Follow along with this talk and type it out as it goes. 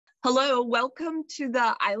Hello, welcome to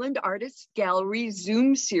the Island Artists Gallery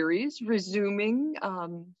Zoom series, resuming.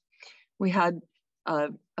 We had a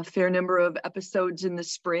fair number of episodes in the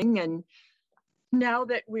spring, and now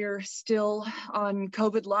that we're still on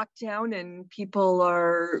COVID lockdown and people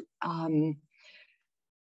are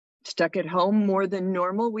stuck at home more than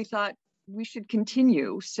normal, we thought we should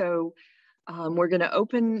continue. So we're going to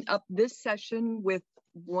open up this session with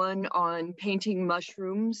one on painting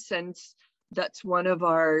mushrooms, since that's one of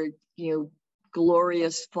our,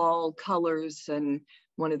 glorious fall colors, and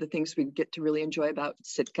one of the things we get to really enjoy about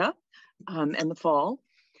Sitka and the fall.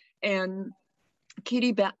 And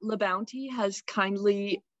Katie LaBounty has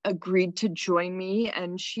kindly agreed to join me,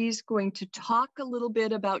 and she's going to talk a little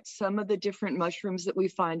bit about some of the different mushrooms that we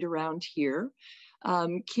find around here.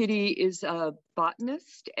 Kitty is a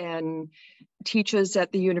botanist and teaches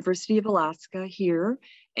at the University of Alaska here,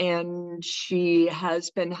 and she has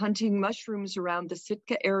been hunting mushrooms around the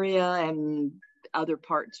Sitka area and other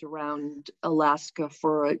parts around Alaska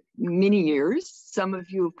for many years. Some of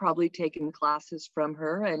you have probably taken classes from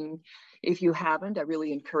her, and if you haven't, I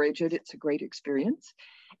really encourage it. It's a great experience.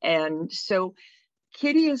 And so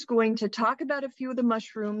Kitty is going to talk about a few of the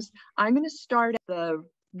mushrooms. I'm going to start at the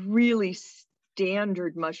really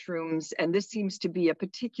standard mushrooms, and this seems to be a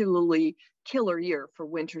particularly killer year for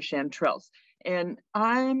winter chanterelles. And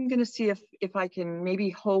I'm going to see if I can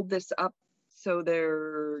maybe hold this up so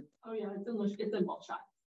they're... Oh yeah, it's in both shots.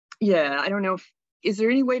 Yeah, I don't know is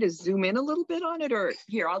there any way to zoom in a little bit on it, or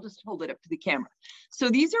here, I'll just hold it up to the camera. So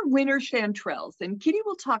these are winter chanterelles, and Kitty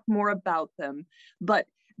will talk more about them, but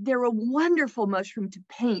they're a wonderful mushroom to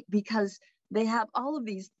paint because they have all of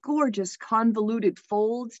these gorgeous convoluted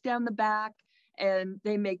folds down the back, and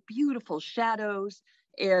they make beautiful shadows.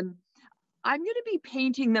 And I'm going to be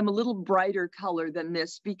painting them a little brighter color than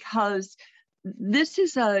this because this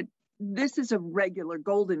is a regular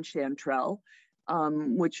golden chanterelle,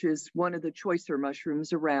 which is one of the choicer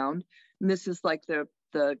mushrooms around. And this is like the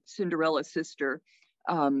Cinderella sister.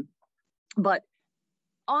 But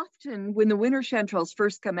often when the winter chanterelles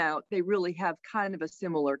first come out, they really have kind of a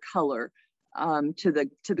similar color to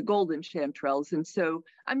the golden chanterelles. And so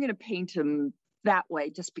I'm going to paint them that way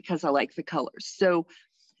just because I like the colors. So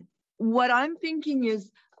what I'm thinking is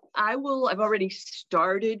I've already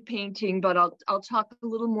started painting, but I'll talk a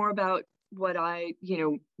little more about what I,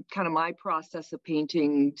 kind of my process of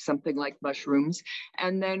painting something like mushrooms.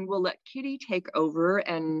 And then we'll let Kitty take over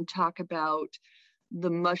and talk about the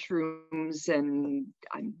mushrooms and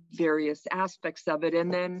various aspects of it.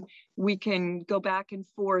 And then we can go back and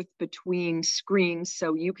forth between screens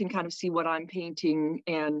so you can kind of see what I'm painting.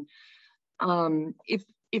 And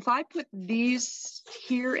if I put these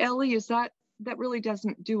here, Ellie, is that really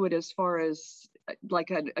doesn't do it as far as like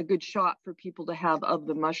a good shot for people to have of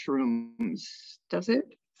the mushrooms, does it?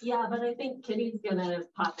 Yeah, but I think Kitty's gonna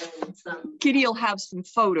pop in some. Kitty will have some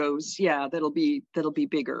photos, yeah, that'll be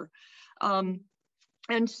bigger.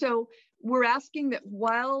 And so we're asking that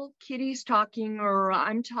while Kitty's talking or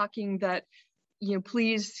I'm talking that,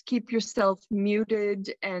 please keep yourself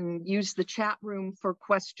muted and use the chat room for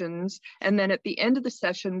questions. And then at the end of the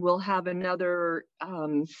session, we'll have another,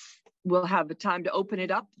 we'll have a time to open it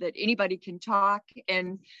up that anybody can talk.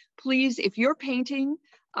 And please, if you're painting,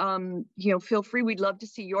 feel free. We'd love to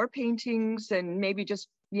see your paintings, and maybe just,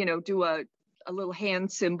 do a little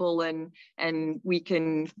hand symbol, and we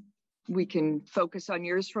can focus on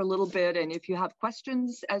yours for a little bit. And if you have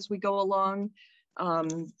questions as we go along,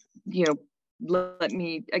 let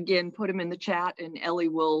me again put them in the chat, and Ellie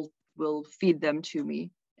will feed them to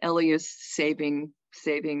me. Ellie is saving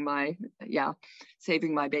my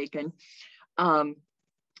bacon.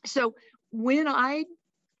 So when I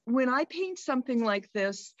paint something like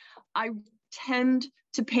this, I tend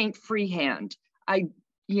to paint freehand. A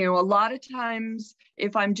lot of times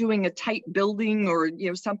if I'm doing a tight building or,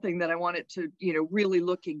 something that I want it to, really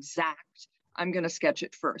look exact, I'm going to sketch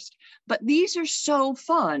it first. But these are so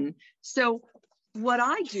fun. So what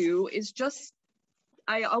I do is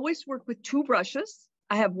I always work with two brushes.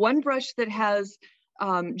 I have one brush that has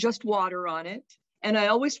just water on it. And I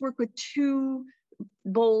always work with two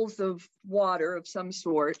bowls of water of some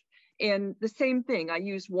sort. And the same thing, I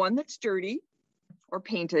use one that's dirty or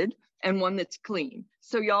painted and one that's clean.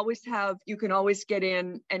 So you can always get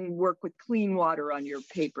in and work with clean water on your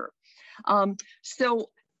paper. So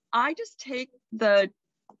I just take the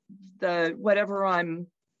whatever I'm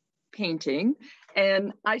painting,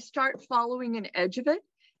 and I start following an edge of it.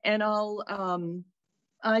 And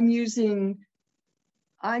I'm using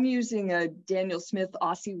a Daniel Smith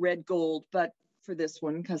Aussie Red Gold, but for this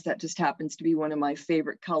one, because that just happens to be one of my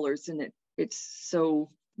favorite colors, and it's so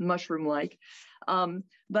mushroom-like.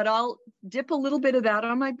 But I'll dip a little bit of that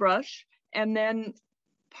on my brush, and then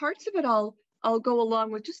parts of it I'll go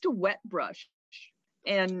along with just a wet brush,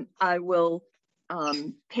 and I will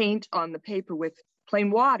paint on the paper with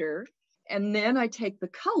plain water, and then I take the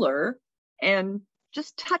color and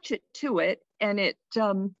just touch it to it, and it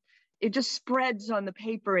just spreads on the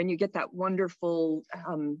paper, and you get that wonderful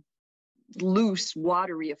loose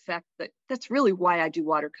watery effect. That's really why I do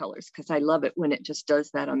watercolors, because I love it when it just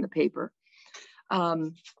does that on the paper.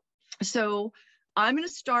 So I'm going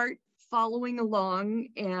to start following along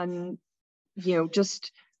and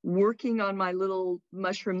just working on my little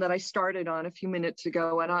mushroom that I started on a few minutes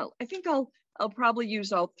ago, and I think I'll probably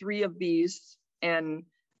use all three of these and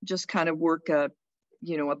just kind of work a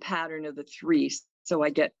pattern of the three, so I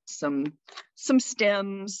get some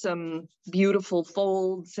stems, some beautiful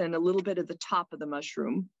folds, and a little bit of the top of the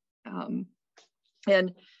mushroom.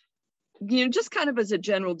 And just kind of as a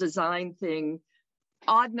general design thing,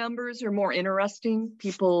 odd numbers are more interesting.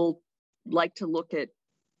 People like to look at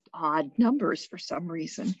odd numbers for some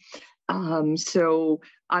reason. So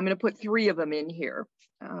I'm going to put three of them in here.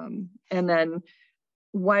 And then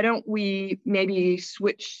why don't we maybe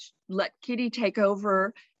switch, let Kitty take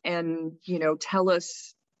over and, tell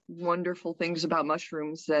us wonderful things about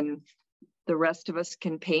mushrooms, and the rest of us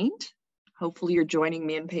can paint. Hopefully you're joining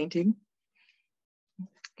me in painting.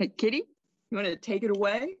 Okay, Kitty, you want to take it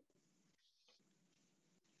away?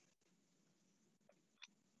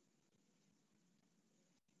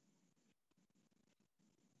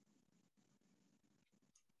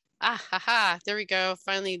 Ah, haha, there we go.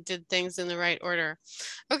 Finally did things in the right order.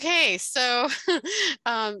 Okay, so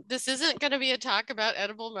this isn't going to be a talk about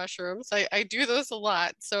edible mushrooms. I do those a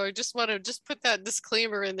lot, so I just want to put that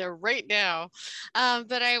disclaimer in there right now.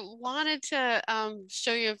 But I wanted to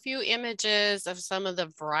show you a few images of some of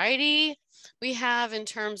the variety we have in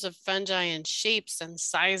terms of fungi and shapes and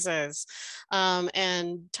sizes,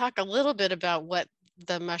 and talk a little bit about what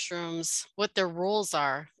the mushrooms, what their roles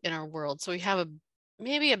are in our world. So we have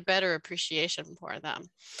maybe a better appreciation for them.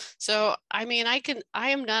 So, I mean, I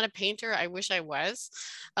am not a painter. I wish I was,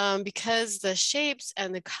 because the shapes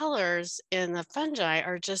and the colors in the fungi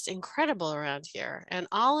are just incredible around here. And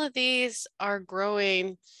all of these are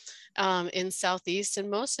growing in Southeast, and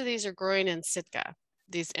most of these are growing in Sitka,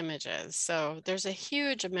 these images. So there's a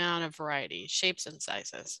huge amount of variety, shapes and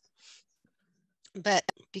sizes. But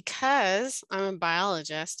because I'm a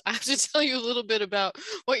biologist, I have to tell you a little bit about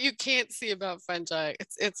what you can't see about fungi.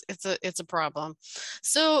 It's a problem.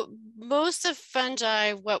 So most of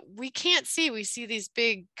fungi, what we can't see, we see these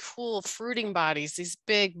big, cool fruiting bodies, these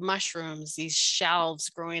big mushrooms, these shelves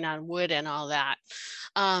growing on wood and all that.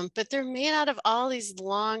 But they're made out of all these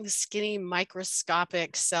long, skinny,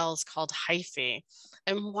 microscopic cells called hyphae.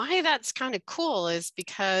 And why that's kind of cool is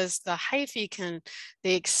because the hyphae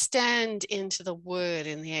they extend into the wood,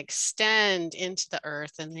 and they extend into the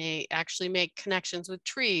earth, and they actually make connections with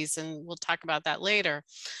trees, and we'll talk about that later.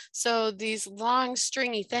 So these long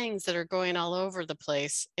stringy things that are going all over the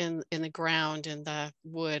place in the ground, in the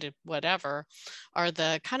wood, whatever, are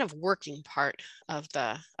the kind of working part of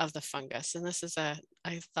the fungus. And this is I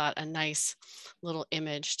thought a nice little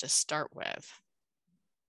image to start with.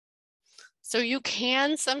 So you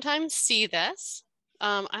can sometimes see this.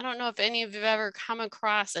 I don't know if any of you have ever come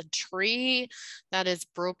across a tree that is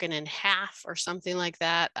broken in half or something like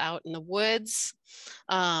that out in the woods.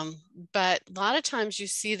 But a lot of times you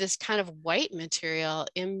see this kind of white material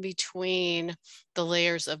in between the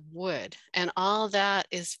layers of wood, and all that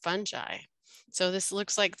is fungi. So this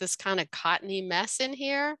looks like this kind of cottony mess in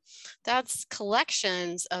here. That's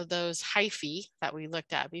collections of those hyphae that we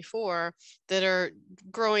looked at before that are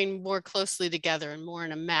growing more closely together and more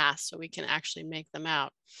in a mass, so we can actually make them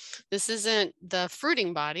out. This isn't the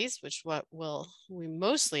fruiting bodies, which we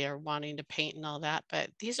mostly are wanting to paint and all that, but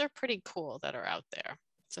these are pretty cool that are out there.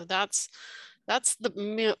 So that's the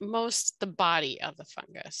body of the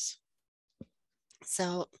fungus.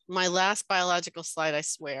 So my last biological slide, I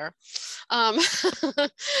swear.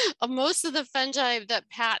 Most of the fungi that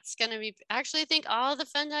Pat's going to be, actually I think all the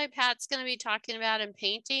fungi Pat's going to be talking about and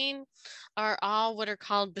painting are all what are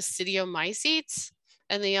called basidiomycetes.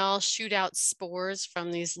 And they all shoot out spores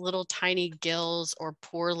from these little tiny gills or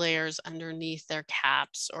pore layers underneath their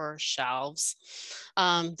caps or shelves.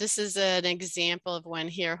 This is an example of one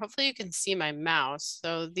here. Hopefully you can see my mouse.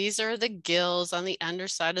 So these are the gills on the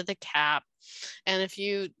underside of the cap. And if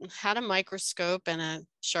you had a microscope and a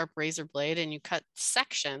sharp razor blade and you cut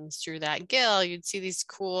sections through that gill, you'd see these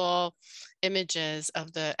cool images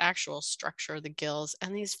of the actual structure of the gills,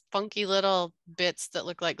 and these funky little bits that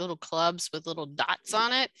look like little clubs with little dots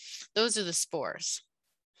on it. Those are the spores.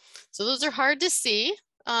 So those are hard to see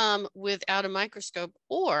without a microscope,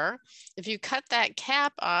 or if you cut that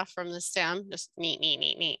cap off from the stem, just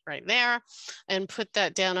neat right there, and put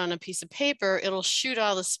that down on a piece of paper, it'll shoot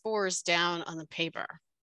all the spores down on the paper.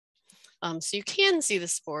 So you can see the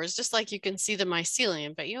spores, just like you can see the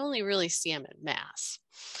mycelium, but you only really see them in mass.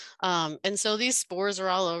 And so these spores are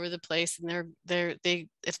all over the place, and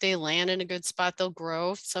if they land in a good spot, they'll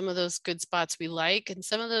grow. Some of those good spots we like, and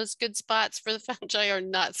some of those good spots for the fungi are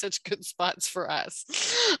not such good spots for us.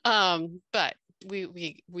 But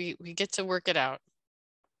we get to work it out.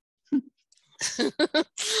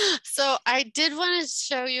 So I did want to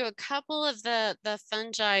show you a couple of the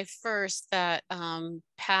fungi first that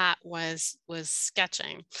Pat was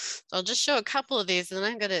sketching. So I'll just show a couple of these, and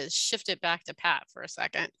then I'm going to shift it back to Pat for a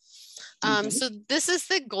second. So this is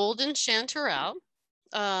the golden chanterelle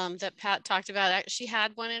that Pat talked about. She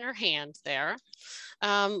had one in her hand there.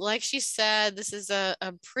 Like she said, this is a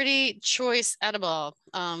pretty choice edible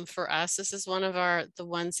for us. This is one of the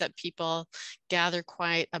ones that people gather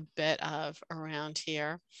quite a bit of around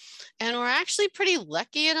here. And we're actually pretty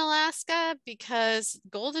lucky in Alaska because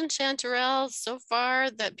golden chanterelle so far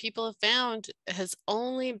that people have found has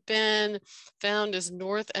only been found as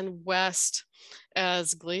north and west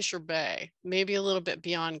as Glacier Bay, maybe a little bit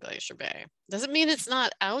beyond Glacier Bay. Doesn't mean it's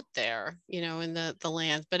not out there, in the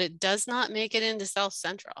land, but it does not make it into South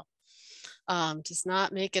Central. Does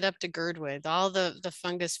not make it up to Girdwood. All the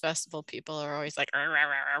fungus festival people are always like, "Arr,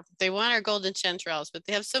 arr, arr." They want our golden chanterelles, but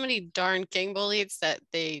they have so many darn king boletes that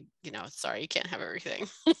they, sorry, you can't have everything.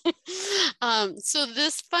 So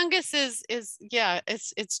this fungus is yeah,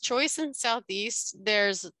 it's choice in Southeast.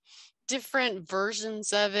 There's different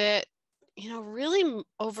versions of it, really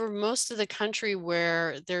over most of the country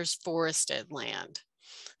where there's forested land.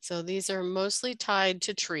 So these are mostly tied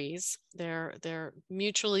to trees. They're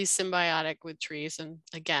mutually symbiotic with trees. And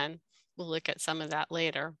again, we'll look at some of that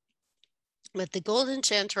later. But the golden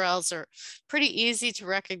chanterelles are pretty easy to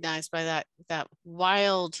recognize by that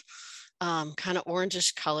wild kind of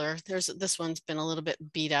orangish color. This one's been a little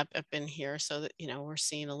bit beat up in here, so that we're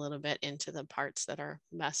seeing a little bit into the parts that are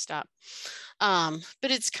messed up.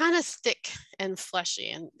 But it's kind of thick and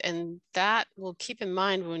fleshy, and that we'll keep in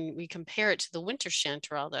mind when we compare it to the winter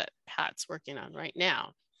chanterelle that Pat's working on right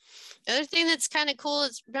now. The other thing that's kind of cool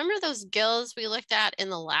is, remember those gills we looked at in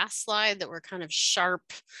the last slide that were kind of sharp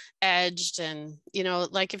edged, and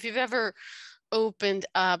like if you've ever opened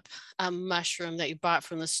up a mushroom that you bought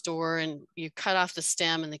from the store and you cut off the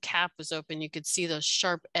stem and the cap was open, you could see those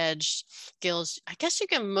sharp edged gills. I guess you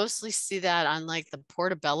can mostly see that on like the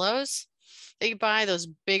portobellos that you buy, those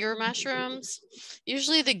bigger mushrooms.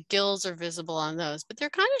 Usually the gills are visible on those, but they're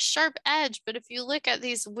kind of sharp edged. But if you look at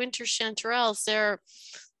these winter chanterelles,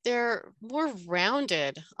 they're more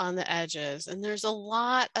rounded on the edges, and there's a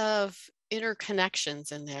lot of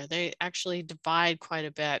interconnections in there. They actually divide quite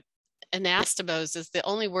a bit. Anastomose is the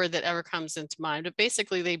only word that ever comes into mind, but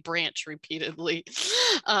basically they branch repeatedly.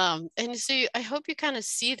 And so I hope you kind of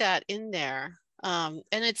see that in there. And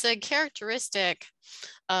it's a characteristic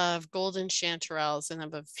of golden chanterelles and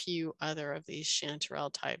of a few other of these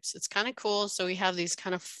chanterelle types. It's kind of cool. So we have these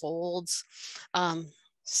kind of folds,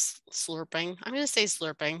 slurping. I'm going to say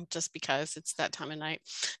slurping just because it's that time of night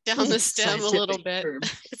down the stem a little bit.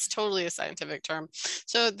 It's totally a scientific term.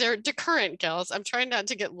 So they're decurrent gills. I'm trying not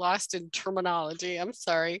to get lost in terminology. I'm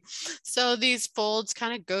sorry. So these folds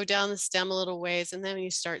kind of go down the stem a little ways, and then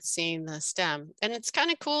you start seeing the stem. And it's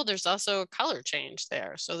kind of cool. There's also a color change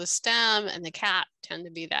there. So the stem and the cap tend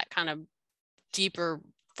to be that kind of deeper,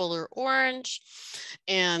 fuller orange,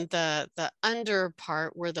 and the under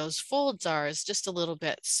part where those folds are is just a little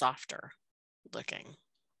bit softer looking.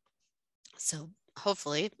 So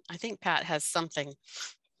hopefully, I think Pat has something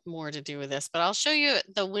more to do with this, but I'll show you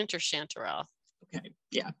the winter chanterelle. Okay,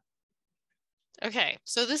 yeah. Okay,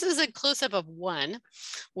 so this is a close-up of one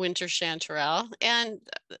winter chanterelle, and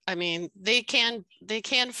I mean they can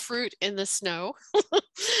fruit in the snow,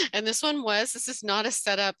 and this is not a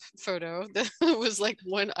setup photo. It was like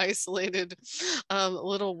one isolated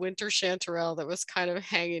little winter chanterelle that was kind of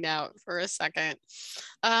hanging out for a second.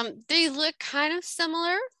 They look kind of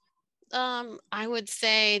similar, I would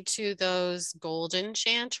say, to those golden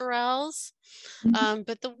chanterelles.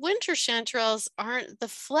 But the winter chanterelles the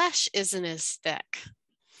flesh isn't as thick.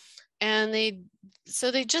 And they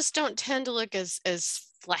just don't tend to look as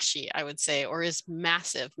fleshy, I would say, or as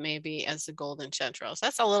massive maybe as the golden chanterelles.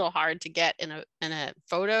 That's a little hard to get in a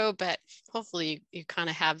photo, but hopefully you kind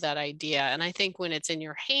of have that idea. And I think when it's in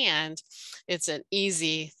your hand, it's an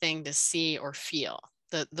easy thing to see or feel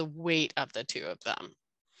the weight of the two of them.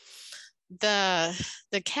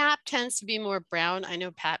 the cap tends to be more brown. I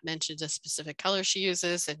know Pat mentioned a specific color she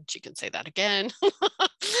uses, and she can say that again.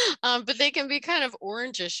 But they can be kind of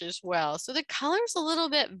orangish as well. So the color's a little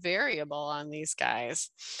bit variable on these guys.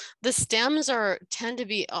 The stems tend to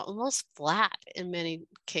be almost flat in many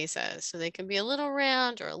cases. So they can be a little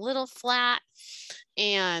round or a little flat.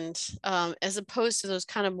 And as opposed to those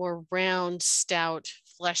kind of more round, stout,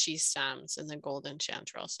 fleshy stems in the golden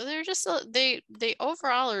chanterelle. So they're just, they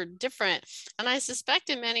overall are different. And I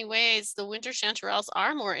suspect in many ways, the winter chanterelles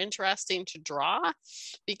are more interesting to draw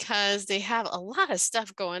because they have a lot of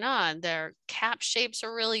stuff going on. Their cap shapes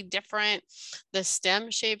are really different. The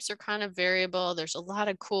stem shapes are kind of variable. There's a lot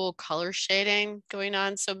of cool color shading going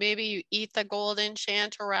on. So maybe you eat the golden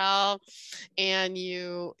chanterelle and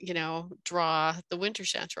you draw the winter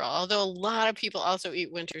chanterelle, although a lot of people also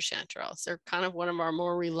eat winter chanterelles. They're kind of one of our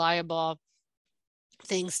more reliable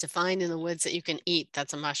things to find in the woods that you can eat.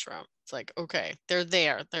 That's a mushroom. It's like, okay, they're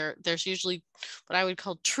there. There's usually what I would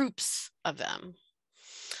call troops of them.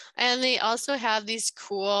 And they also have these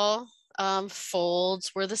cool folds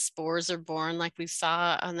where the spores are born, like we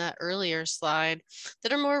saw on that earlier slide,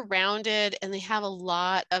 that are more rounded, and they have a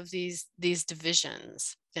lot of these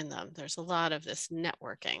divisions in them. There's a lot of this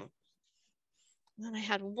networking. And then I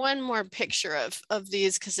had one more picture of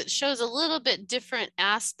these because it shows a little bit different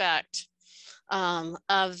aspect of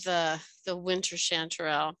the winter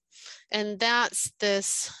chanterelle. And that's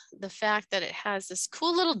the fact that it has this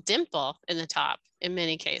cool little dimple in the top in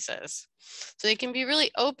many cases. So they can be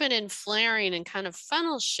really open and flaring and kind of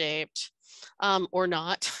funnel shaped, or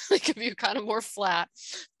not. They can be kind of more flat,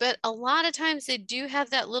 but a lot of times they do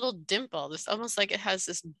have that little dimple. This almost like it has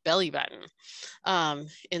this belly button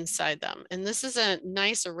inside them. And this is a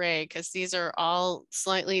nice array because these are all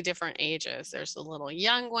slightly different ages. There's the little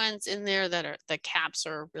young ones in there that are, the caps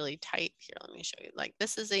are really tight. Here, let me show you. Like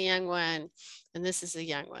this is a young one, and this is a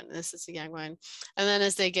young one, and this is a young one. And then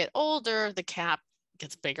as they get older, the cap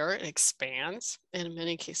gets bigger and expands, and in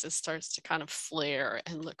many cases starts to kind of flare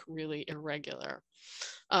and look really irregular.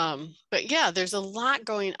 But yeah, there's a lot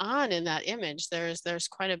going on in that image. There's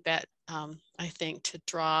quite a bit, I think, to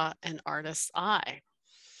draw an artist's eye.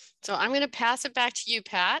 So I'm going to pass it back to you,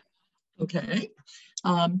 Pat. Okay.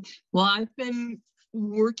 Well, I've been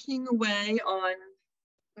working away on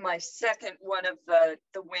my second one of the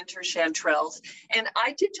winter chanterelles, and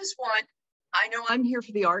I did just want, I know I'm here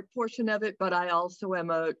for the art portion of it, but I also am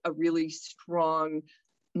a really strong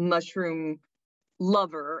mushroom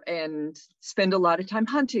lover and spend a lot of time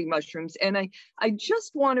hunting mushrooms. And I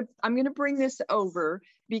just want to, I'm going to bring this over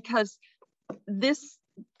because this,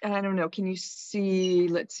 I don't know, can you see,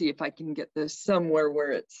 let's see if I can get this somewhere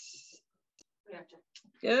where it's,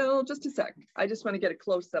 oh, just a sec. I just want to get a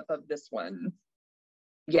close up of this one.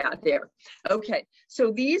 Yeah, there. Okay,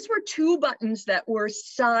 so these were two buttons that were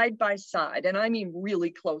side by side, and I mean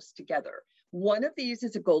really close together. One of these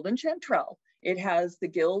is a golden chanterelle. It has the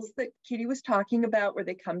gills that Kitty was talking about where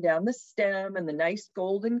they come down the stem and the nice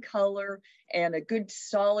golden color and a good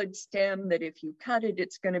solid stem that if you cut it,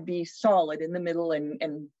 it's going to be solid in the middle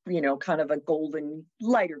and you know, kind of a golden,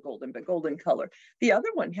 lighter golden, but golden color. The other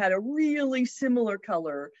one had a really similar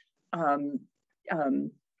color,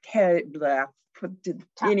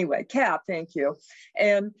 anyway, cap, thank you.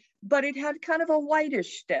 But it had kind of a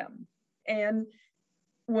whitish stem. And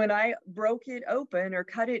when I broke it open or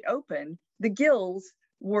cut it open, the gills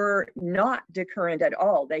were not decurrent at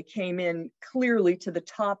all. They came in clearly to the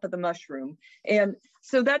top of the mushroom. And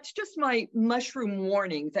so that's just my mushroom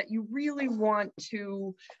warning that you really want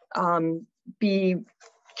to be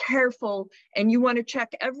careful, and you want to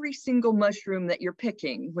check every single mushroom that you're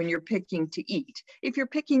picking when you're picking to eat. If you're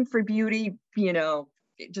picking for beauty, you know,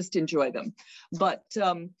 just enjoy them. But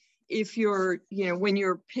if you're, you know, when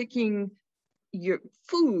you're picking your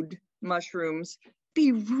food mushrooms,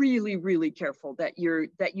 be really, really careful that you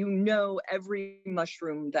know every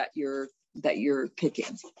mushroom that you're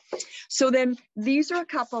picking. So then these are a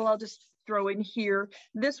couple I'll just throw in here.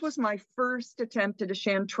 This was my first attempt at a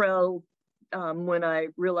chanterelle when I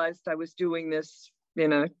realized I was doing this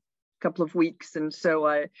in a couple of weeks. And so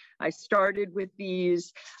I started with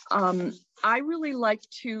these. I really like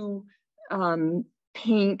to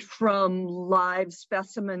paint from live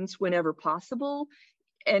specimens whenever possible.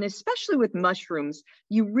 And especially with mushrooms,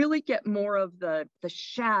 you really get more of the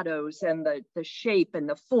shadows and the shape and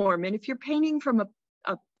the form. And if you're painting from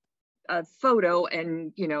a photo,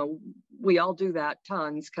 and you know, we all do that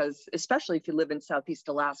tons, because especially if you live in Southeast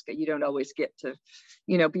Alaska, you don't always get to,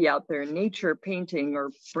 you know, be out there in nature painting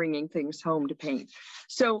or bringing things home to paint.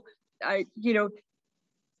 So I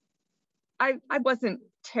wasn't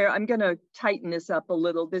I'm gonna tighten this up a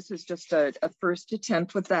little. This is just a first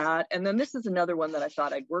attempt with that. And then this is another one that I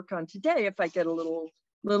thought I'd work on today if I get a little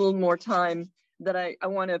more time, that I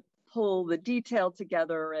wanna pull the detail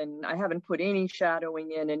together, and I haven't put any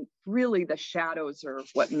shadowing in, and really the shadows are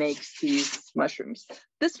what makes these mushrooms.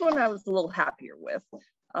 This one I was a little happier with.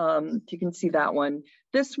 You can see that one.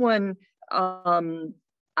 This one,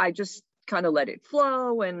 I just kind of let it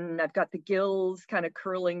flow, and I've got the gills kind of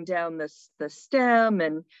curling down the stem,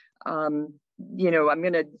 and you know, I'm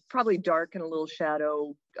gonna probably darken a little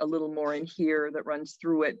shadow a little more in here that runs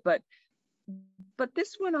through it, but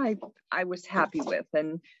this one I was happy with.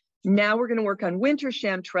 And now we're gonna work on winter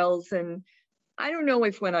chanterelles, and I don't know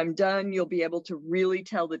if when I'm done you'll be able to really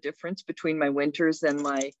tell the difference between my winters and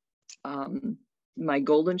my my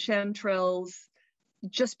golden chanterelles,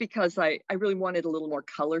 just because I really wanted a little more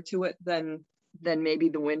color to it than maybe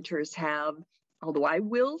the winters have. Although I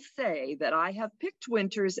will say that I have picked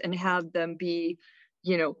winters and have them be,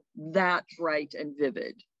 you know, that bright and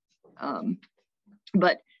vivid.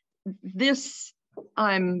 But this,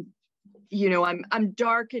 I'm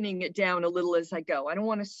darkening it down a little as I go. I don't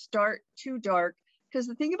want to start too dark, because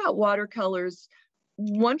the thing about watercolors,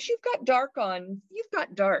 once you've got dark on, you've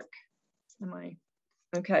got dark. Am I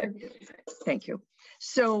okay? Thank you.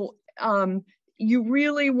 So you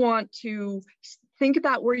really want to think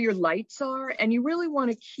about where your lights are, and you really want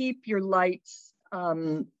to keep your lights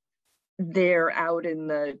there out in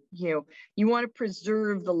the, you want to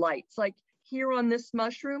preserve the lights. Like here on this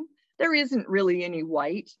mushroom, there isn't really any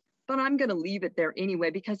white, but I'm going to leave it there anyway,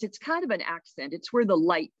 because it's kind of an accent. It's where the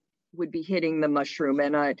light would be hitting the mushroom.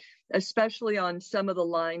 And especially on some of the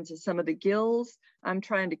lines of some of the gills, I'm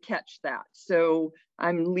trying to catch that. So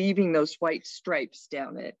I'm leaving those white stripes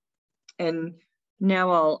down it. And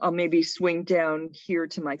now I'll maybe swing down here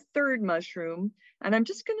to my third mushroom, and I'm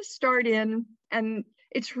just going to start in. And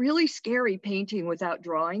it's really scary painting without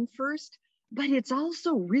drawing first, but it's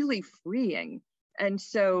also really freeing. And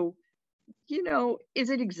so, is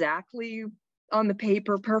it exactly on the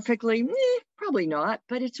paper perfectly? Probably not,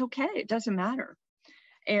 but it's okay. It doesn't matter.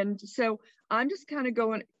 And so I'm just kind of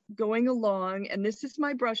going along, and this is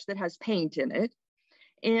my brush that has paint in it.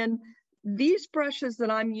 And these brushes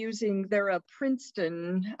that I'm using, they're a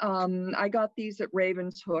Princeton. I got these at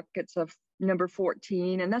Ravenshook. It's a number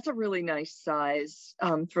 14, and that's a really nice size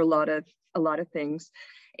for a lot of things.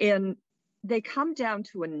 And they come down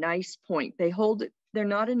to a nice point. They hold it. They're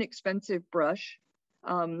not an expensive brush,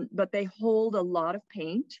 but they hold a lot of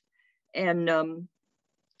paint. And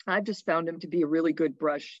I've just found them to be a really good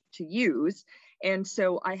brush to use. And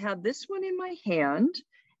so I have this one in my hand,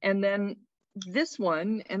 and then this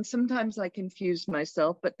one, and sometimes I confuse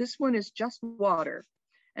myself, but this one is just water.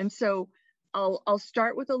 And so I'll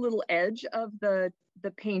start with a little edge of the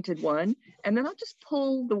painted one, and then I'll just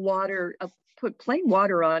pull the water, put plain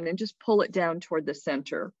water on and just pull it down toward the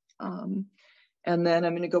center. And then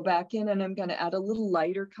I'm going to go back in, and I'm going to add a little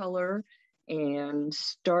lighter color and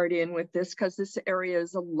start in with this, because this area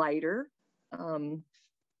is a lighter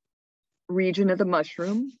region of the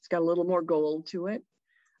mushroom. It's got a little more gold to it.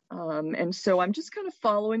 And so I'm just kind of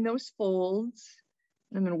following those folds.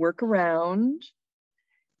 I'm going to work around.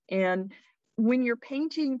 And when you're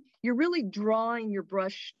painting, you're really drawing your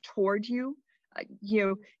brush toward you.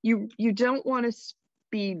 You don't want to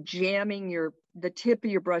be jamming the tip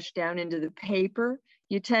of your brush down into the paper.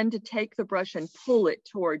 You tend to take the brush and pull it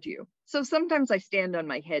toward you. So sometimes I stand on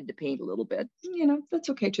my head to paint a little bit. That's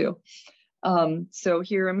okay too. So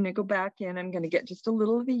here I'm going to go back in. I'm going to get just a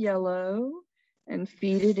little of the yellow and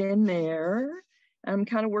feed it in there. I'm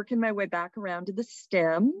kind of working my way back around to the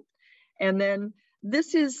stem. And then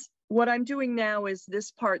this is what I'm doing now, is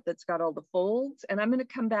this part that's got all the folds, and I'm going to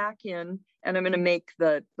come back in and I'm going to make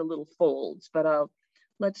the little folds, but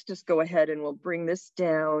let's just go ahead and we'll bring this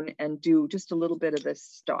down and do just a little bit of this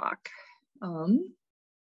stalk. I've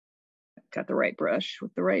got the right brush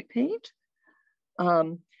with the right paint.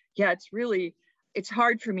 Yeah, it's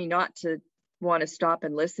hard for me not to want to stop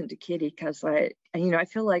and listen to Kitty, because I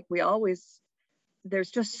feel like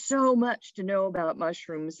there's just so much to know about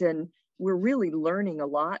mushrooms, and we're really learning a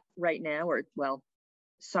lot right now,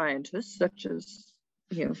 scientists such as,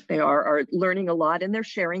 they are learning a lot, and they're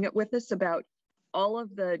sharing it with us about all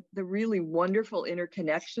of the really wonderful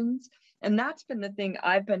interconnections. And that's been the thing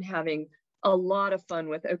I've been having a lot of fun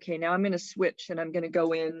with. Okay, now I'm going to switch, and I'm going to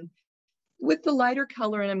go in with the lighter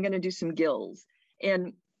color, and I'm going to do some gills.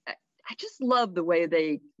 And I just love the way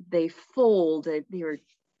they fold. They're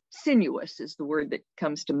sinuous is the word that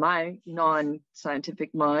comes to my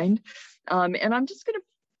non-scientific mind. And I'm just going to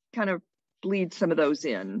kind of bleed some of those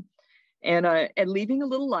in, and leaving a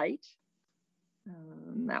little light.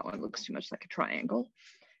 That one looks too much like a triangle.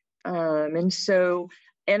 And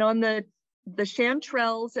on the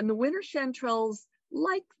chanterelles and the winter chanterelles,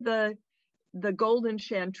 like the golden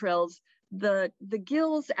chanterelles, the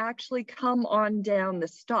gills actually come on down the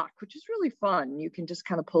stalk, which is really fun. You can just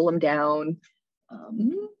kind of pull them down,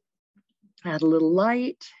 add a little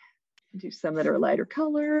light, do some that are lighter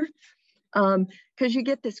color, because you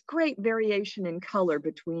get this great variation in color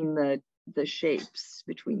between the shapes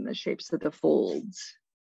of the folds.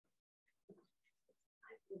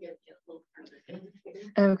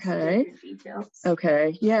 Okay.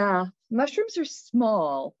 Okay. Yeah. Mushrooms are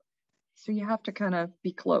small, so you have to kind of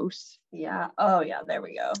be close. Yeah. Oh, yeah. There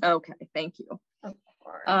we go. Okay. Thank you. Of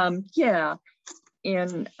course. Yeah.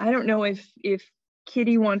 And I don't know if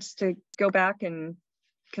Kitty wants to go back, and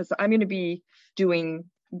because I'm going to be doing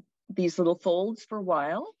these little folds for a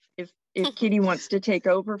while. If Kitty wants to take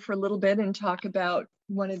over for a little bit and talk about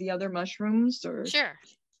one of the other mushrooms, or Sure.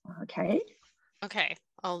 Okay. Okay.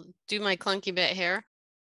 I'll do my clunky bit here.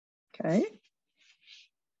 Okay.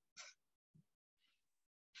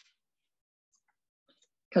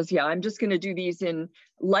 Because yeah, I'm just going to do these in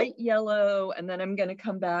light yellow, and then I'm going to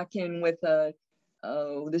come back in with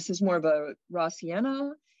this is more of a raw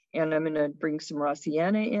sienna, and I'm going to bring some raw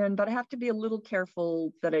sienna in, but I have to be a little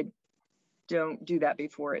careful that I don't do that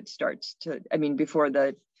before it starts to, before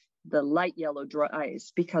the light yellow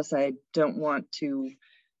dries, because I don't want to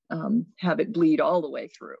have it bleed all the way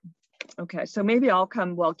through. Okay, so maybe I'll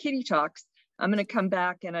come while Kitty talks. I'm going to come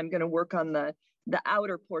back and I'm going to work on the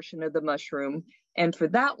outer portion of the mushroom. And for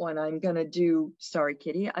that one, I'm going to do, sorry,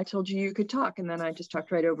 Kitty, I told you you could talk and then I just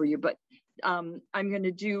talked right over you, but I'm going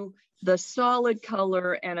to do the solid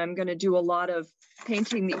color, and I'm going to do a lot of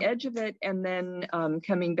painting the edge of it, and then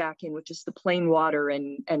coming back in with just the plain water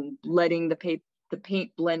and letting the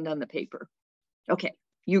paint blend on the paper. Okay,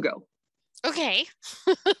 you go. Okay.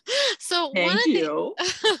 So Thank you.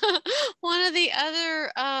 one of the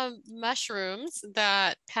other mushrooms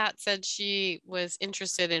that Pat said she was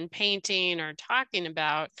interested in painting or talking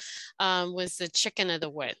about was the chicken of the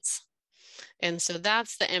woods. And so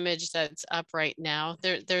that's the image that's up right now.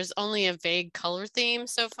 There's only a vague color theme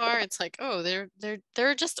so far. It's like, oh,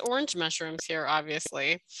 they're just orange mushrooms here,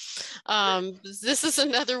 obviously. This is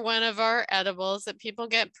another one of our edibles that people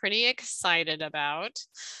get pretty excited about.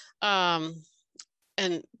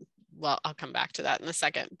 And well, I'll come back to that in a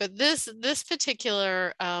second. But this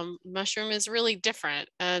particular mushroom is really different.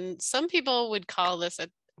 And some people would call this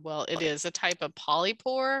it is a type of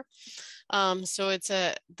polypore. So it's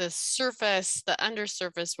the surface, the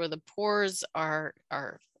undersurface where the pores are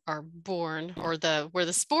born, or where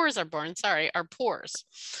the spores are born, are pores.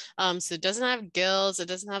 So it doesn't have gills, it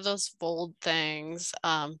doesn't have those fold things,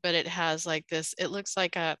 but it has like this, it looks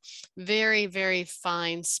like a very, very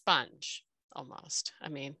fine sponge. Almost.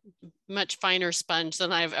 Much finer sponge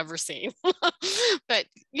than I've ever seen. But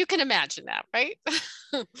you can imagine that, right?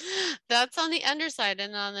 That's on the underside.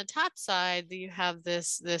 And on the top side, you have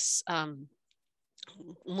this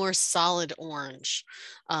more solid orange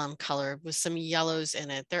color with some yellows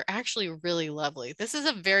in it. They're actually really lovely. This is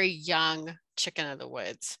a very young chicken of the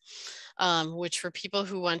woods, which for people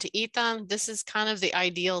who want to eat them, this is kind of the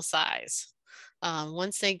ideal size.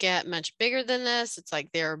 Once they get much bigger than this, it's like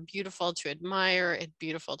they're beautiful to admire, it's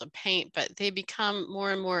beautiful to paint, but they become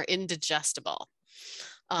more and more indigestible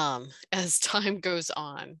as time goes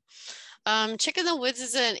on. Chicken of the woods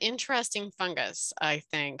is an interesting fungus, I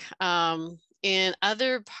think. In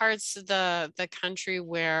other parts of the country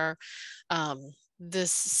where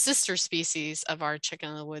this sister species of our chicken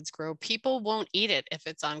of the woods grow, people won't eat it if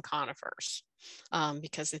it's on conifers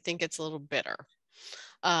because they think it's a little bitter.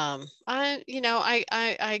 I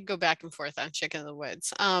go back and forth on chicken of the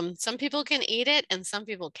woods. Some people can eat it and some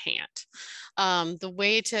people can't. The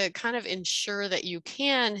way to kind of ensure that you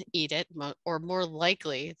can eat it, or more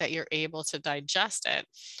likely that you're able to digest it,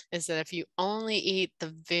 is that if you only eat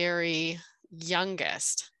the very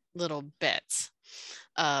youngest little bits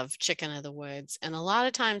of chicken of the woods. And a lot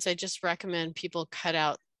of times I just recommend people cut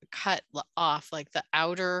off like the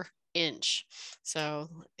outer inch. So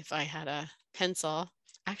if I had a pencil,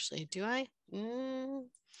 actually, do I?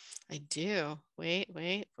 I do. Wait.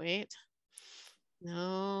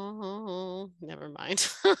 No, never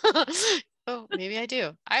mind. Oh, maybe I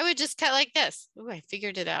do. I would just cut like this. Oh, I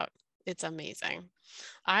figured it out. It's amazing.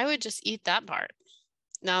 I would just eat that part.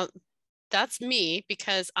 Now, that's me,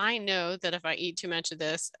 because I know that if I eat too much of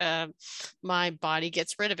this, my body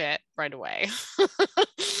gets rid of it right away.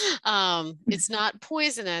 It's not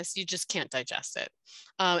poisonous, you just can't digest it.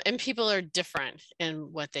 And people are different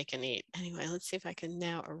in what they can eat. Anyway, let's see if I can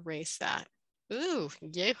now erase that. Ooh,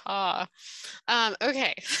 yeehaw.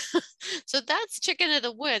 Okay, so that's chicken of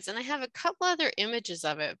the woods, and I have a couple other images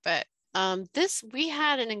of it, but we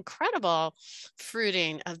had an incredible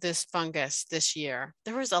fruiting of this fungus this year.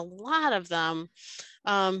 There was a lot of them,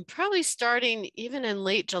 probably starting even in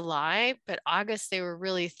late July, but August they were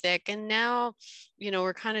really thick, and now,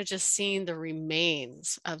 we're kind of just seeing the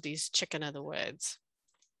remains of these chicken of the woods.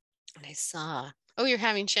 And I saw, oh, you're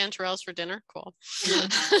having chanterelles for dinner? Cool.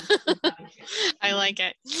 I like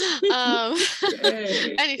it.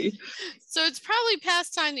 So it's probably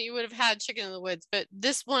past time that you would have had chicken in the woods, but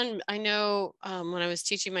this one, I know when I was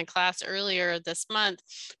teaching my class earlier this month,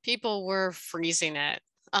 people were freezing it.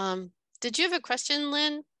 Did you have a question,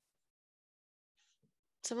 Lynn?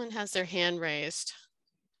 Someone has their hand raised,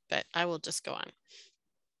 but I will just go on.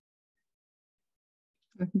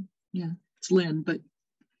 Yeah, it's Lynn, but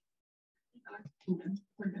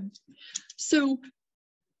so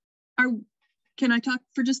can I talk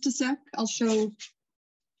for just a sec? I'll show.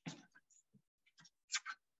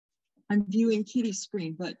 I'm viewing Kitty's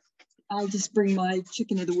screen, but I'll just bring my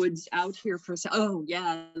chicken of the woods out here for a sec. Oh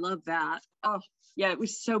yeah, I love that. Oh yeah, it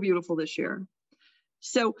was so beautiful this year.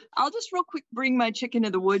 So I'll just real quick bring my chicken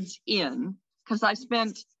of the woods in, because I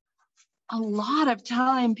spent a lot of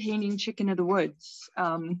time painting chicken of the woods.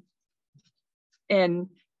 And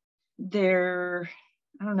they're,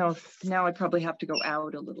 I don't know if now I probably have to go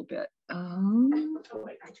out a little bit.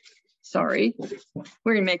 Sorry,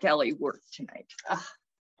 we're gonna make Ellie work tonight.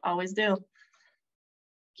 Always do.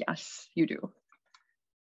 Yes, you do.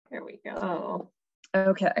 There we go.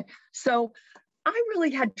 Okay, so I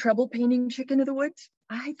really had trouble painting chicken of the woods.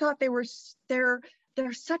 I thought they're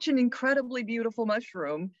such an incredibly beautiful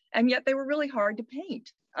mushroom, and yet they were really hard to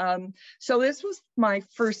paint. So this was my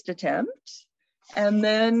first attempt. And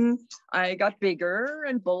then I got bigger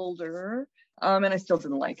and bolder, and I still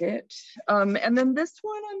didn't like it. And then this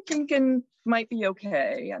one I'm thinking might be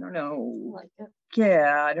okay. I don't know. Like it.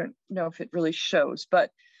 Yeah, I don't know if it really shows,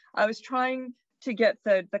 but I was trying to get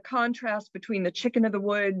the contrast between the chicken of the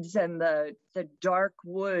woods and the dark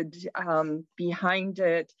wood behind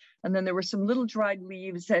it. And then there were some little dried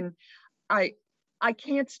leaves, and I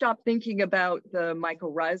can't stop thinking about the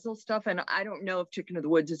mycorrhizal stuff. And I don't know if chicken of the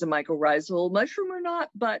woods is a mycorrhizal mushroom or not,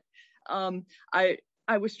 but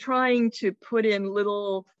I was trying to put in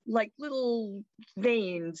little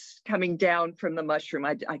veins coming down from the mushroom.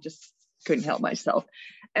 I just couldn't help myself.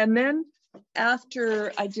 And then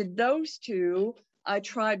after I did those two, I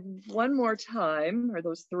tried one more time, or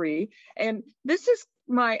those three, and this is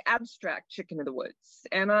my abstract chicken of the woods.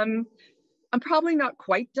 And I'm probably not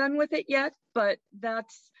quite done with it yet, but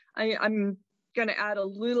I'm gonna add a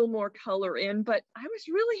little more color in, but I was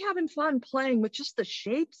really having fun playing with just the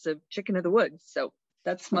shapes of chicken of the woods. So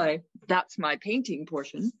that's my painting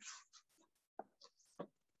portion.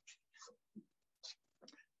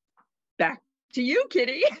 Back to you,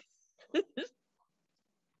 Kitty.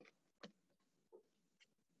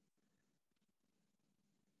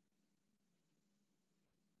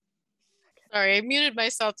 Sorry, I muted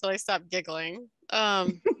myself till I stopped giggling.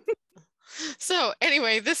 So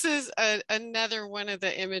anyway, this is another one of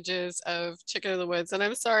the images of chicken of the woods. And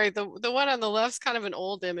I'm sorry, the one on the left's kind of an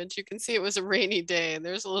old image. You can see it was a rainy day and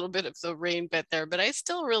there's a little bit of the rain bit there, but I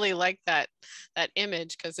still really like that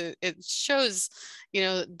image because it shows,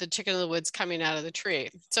 the chicken of the woods coming out of the tree.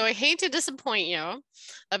 So I hate to disappoint you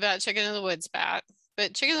about chicken of the woods, Pat,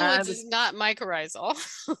 but chicken of the woods is not mycorrhizal.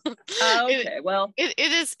 Okay, well. It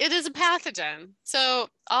is a pathogen. So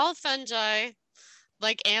all fungi,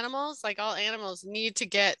 like all animals need to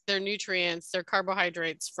get their nutrients, their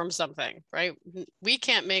carbohydrates from something, right? We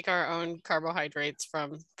can't make our own carbohydrates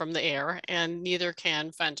from the air, and neither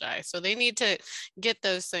can fungi. So they need to get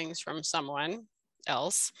those things from someone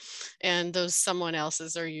else, and those someone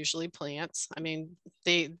else's are usually plants. I mean,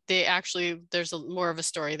 they actually, there's more of a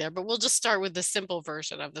story there, but we'll just start with the simple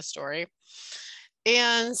version of the story.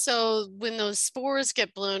 And so when those spores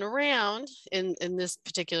get blown around, in this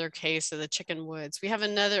particular case of the chicken woods, we've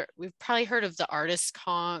probably heard of the artist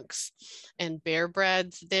conchs and bear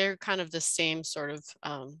breads. They're kind of the same sort of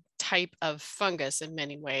type of fungus in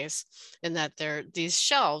many ways, in that they're these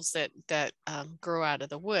shells that grow out of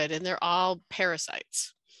the wood, and they're all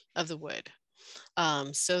parasites of the wood.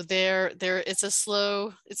 So it's a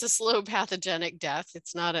slow pathogenic death.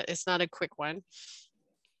 It's not a quick one.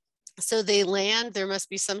 So they land, there must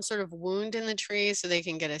be some sort of wound in the tree so they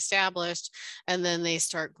can get established, and then they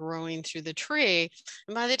start growing through the tree.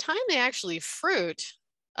 And by the time they actually fruit,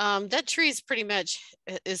 that tree is pretty much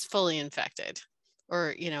is fully infected,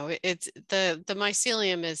 or, you know, it's the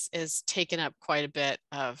mycelium is taken up quite a bit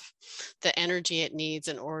of the energy it needs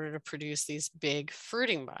in order to produce these big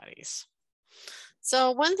fruiting bodies.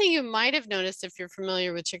 So one thing you might have noticed if you're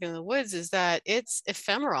familiar with chicken in the woods is that it's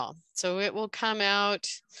ephemeral. So it will come out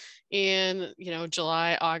in, you know,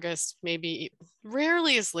 July, August, maybe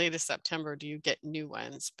rarely as late as September do you get new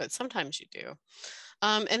ones, but sometimes you do.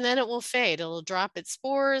 And then it will fade. It'll drop its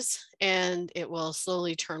spores and it will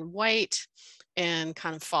slowly turn white and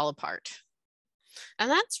kind of fall apart. And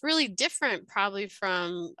that's really different probably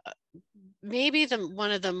from maybe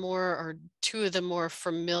one of the more, or two of the more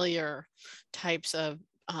familiar types of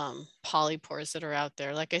polypores that are out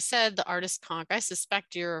there. Like I said, the artist conch, I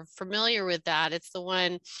suspect you're familiar with that. It's the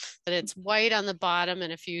one that it's white on the bottom,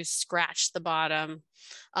 and if you scratch the bottom,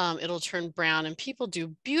 it'll turn brown, and people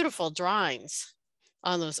do beautiful drawings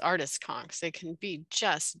on those artist conchs. They can be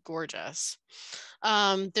just gorgeous.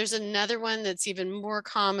 There's another one that's even more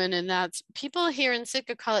common, and that's, people here in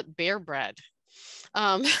Sitka call it bear bread.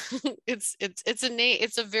 It's a name,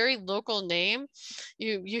 it's a very local name.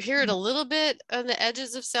 You hear it a little bit on the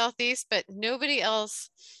edges of Southeast, but nobody else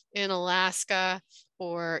in Alaska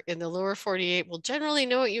or in the lower 48 will generally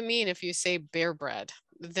know what you mean if you say bear bread.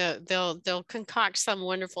 They'll concoct some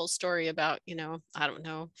wonderful story about, you know, I don't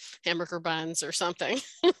know, hamburger buns or something.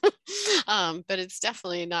 But it's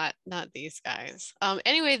definitely not these guys.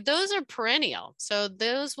 Anyway, those are perennial, so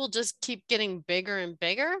those will just keep getting bigger and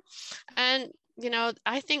bigger. And you know,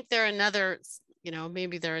 I think they're another, you know,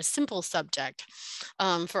 maybe they're a simple subject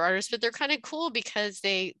for artists, but they're kind of cool because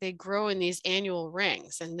they grow in these annual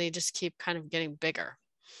rings and they just keep kind of getting bigger,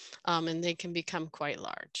 and they can become quite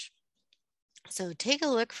large. So take a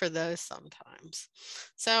look for those sometimes.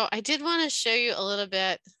 So I did want to show you a little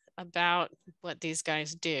bit about what these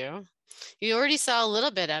guys do. You already saw a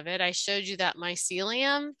little bit of it. I showed you that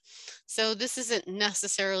mycelium. So this isn't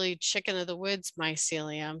necessarily chicken of the woods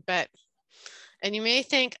mycelium, but, and you may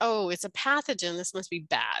think, oh, it's a pathogen, this must be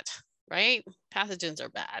bad, right? Pathogens are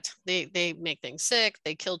bad. They make things sick,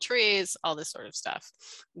 they kill trees, all this sort of stuff.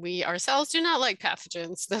 We ourselves do not like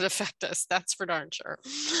pathogens that affect us, that's for darn sure.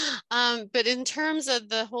 But in terms of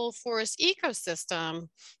the whole forest ecosystem,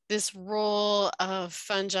 this role of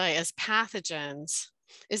fungi as pathogens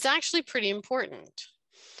is actually pretty important,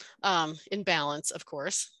 in balance, of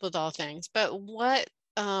course, with all things. But what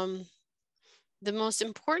the most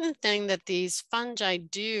important thing that these fungi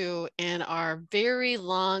do in our very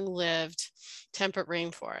long-lived temperate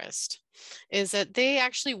rainforest is that they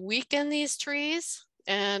actually weaken these trees,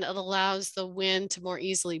 and it allows the wind to more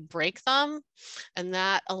easily break them. And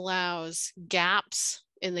that allows gaps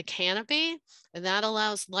in the canopy, and that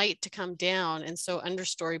allows light to come down. And so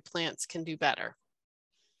understory plants can do better.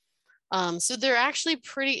 So they're actually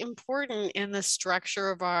pretty important in the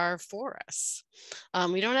structure of our forests.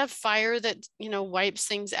 We don't have fire that, you know, wipes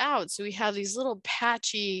things out. So we have these little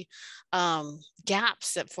patchy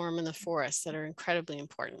gaps that form in the forest that are incredibly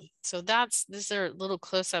important. So these are little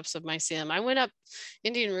close-ups of mycelium. I went up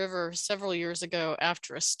Indian River several years ago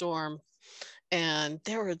after a storm, and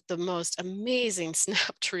there were the most amazing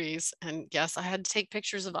snap trees. And yes, I had to take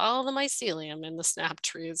pictures of all the mycelium in the snap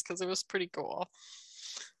trees because it was pretty cool.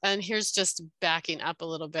 And here's just backing up a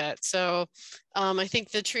little bit. So I think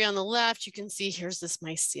the tree on the left, you can see here's this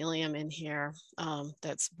mycelium in here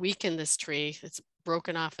that's weakened this tree. It's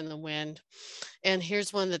broken off in the wind. And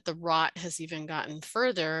here's one that the rot has even gotten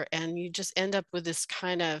further. And you just end up with this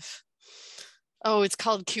kind of, oh, it's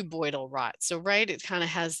called cuboidal rot. So, right, it kind of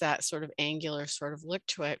has that sort of angular sort of look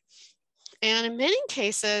to it. And in many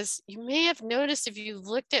cases, you may have noticed if you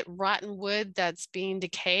looked at rotten wood that's being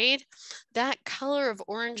decayed, that color of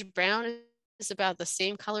orange brown is about the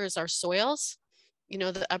same color as our soils, you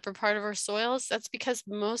know, the upper part of our soils. That's because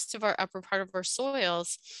most of our upper part of our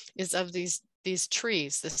soils is of these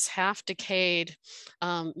trees, this half decayed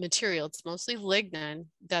material. It's mostly lignin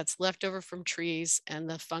that's left over from trees and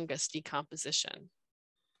the fungus decomposition.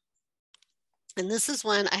 And this is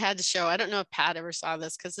one I had to show. I don't know if Pat ever saw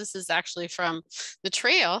this because this is actually from the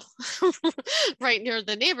trail right near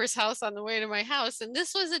the neighbor's house on the way to my house. And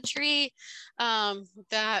this was a tree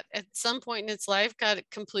that at some point in its life got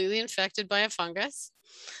completely infected by a fungus.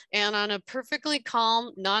 And on a perfectly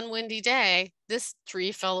calm, non-windy day, this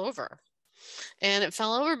tree fell over. And it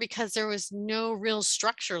fell over because there was no real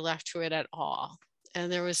structure left to it at all. And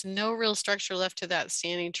there was no real structure left to that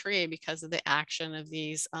standing tree because of the action of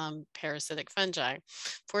these parasitic fungi.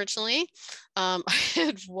 Fortunately,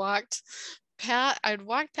 I'd walked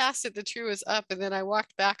past it, the tree was up, and then I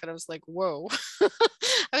walked back and I was like, whoa.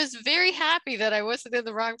 I was very happy that I wasn't in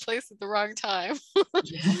the wrong place at the wrong time.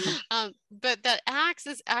 But that axe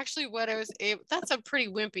is actually what I was able, that's a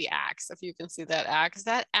pretty wimpy axe. If you can see that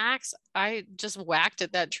axe, I just whacked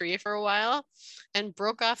at that tree for a while and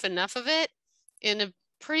broke off enough of it in a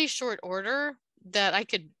pretty short order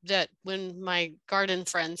that when my garden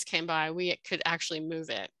friends came by, we could actually move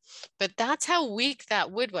it. But that's how weak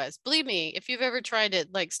that wood was. Believe me, if you've ever tried to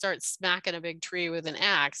like start smacking a big tree with an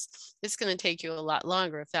axe, it's going to take you a lot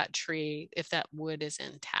longer if that wood is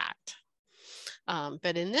intact.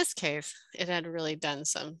 But in this case, it had really done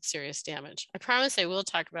some serious damage. I promise I will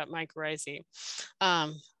talk about mycorrhizae.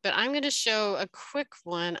 But I'm going to show a quick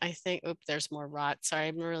one. I think, there's more rot. Sorry,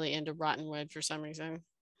 I'm really into rotten wood for some reason.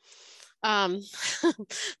 Another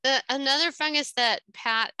fungus that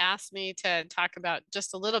Pat asked me to talk about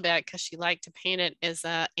just a little bit because she liked to paint it is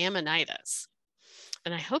Amanitas.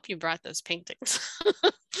 And I hope you brought those paintings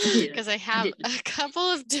because I have a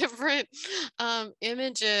couple of different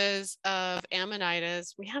images of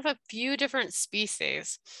Amanitas. We have a few different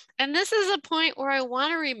species. And this is a point where I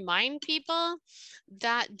want to remind people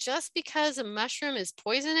that just because a mushroom is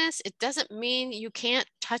poisonous, it doesn't mean you can't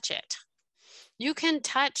touch it. You can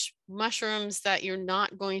touch mushrooms that you're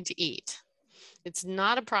not going to eat. It's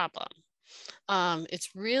not a problem. It's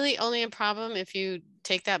really only a problem if you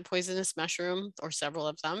take that poisonous mushroom or several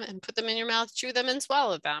of them and put them in your mouth, chew them and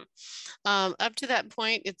swallow them. Up to that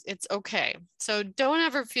point, it's okay. So don't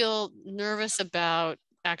ever feel nervous about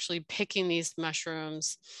actually picking these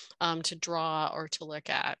mushrooms to draw or to look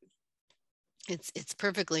at. It's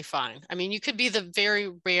perfectly fine. I mean, you could be the very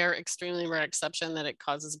rare, extremely rare exception that it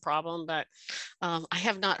causes a problem, but I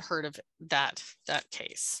have not heard of that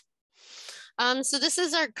case. So this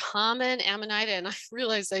is our common Amanita, and I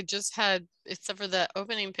realized I just had, except for the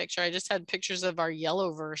opening picture, I just had pictures of our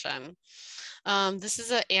yellow version. This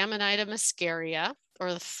is an Amanita muscaria,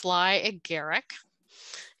 or the fly agaric.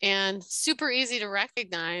 And super easy to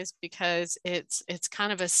recognize because it's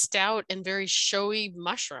kind of a stout and very showy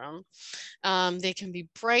mushroom. They can be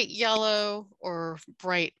bright yellow or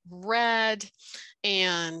bright red,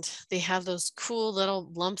 and they have those cool little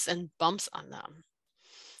lumps and bumps on them.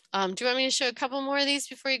 Do you want me to show a couple more of these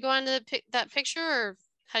before you go on to that picture, or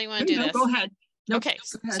how do you want to do this? Go ahead. Nope, okay,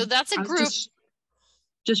 go ahead. So that's a group.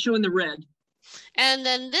 Just showing the red. And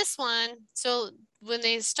then this one, so when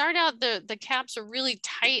they start out, the caps are really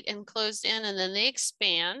tight and closed in, and then they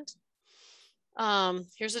expand.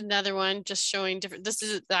 Here's another one just showing different, this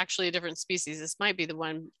is actually a different species. This might be the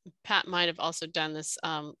one, Pat might have also done this,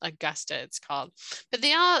 Augusta it's called. But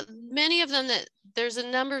many of them, there's a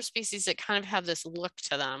number of species that kind of have this look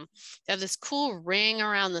to them. They have this cool ring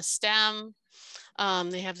around the stem.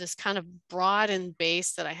 They have this kind of broadened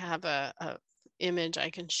base that I have a image I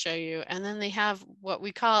can show you. And then they have what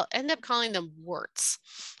we end up calling them warts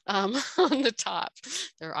on the top.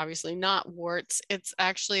 They're obviously not warts. It's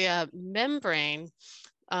actually a membrane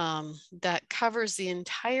that covers the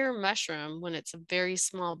entire mushroom when it's a very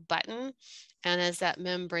small button. And as that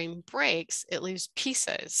membrane breaks, it leaves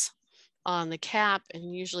pieces on the cap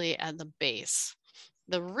and usually at the base.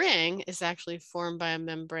 The ring is actually formed by a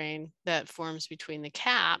membrane that forms between the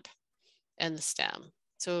cap and the stem.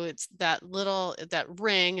 So it's that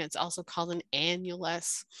ring, it's also called an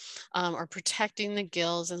annulus, or protecting the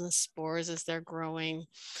gills and the spores as they're growing.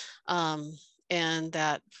 And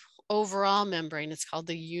that overall membrane, it's called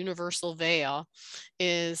the universal veil,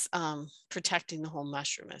 is protecting the whole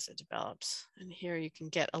mushroom as it develops. And here you can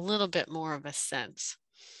get a little bit more of a sense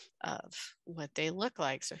of what they look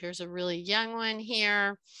like. So here's a really young one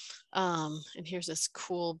here. And here's this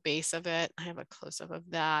cool base of it. I have a close-up of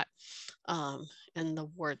that, and the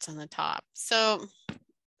warts on the top. So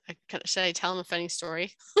should I tell them a funny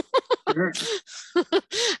story? Sure.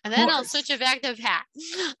 And then I'll switch it back to Pat.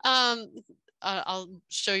 I'll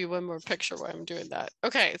show you one more picture while I'm doing that.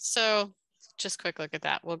 Okay, so just quick look at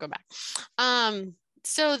that. We'll go back.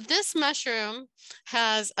 So this mushroom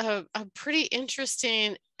has a pretty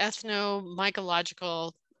interesting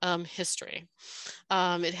ethnomycological history.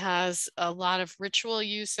 It has a lot of ritual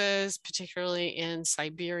uses, particularly in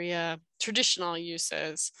Siberia, traditional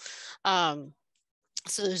uses.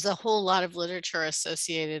 So there's a whole lot of literature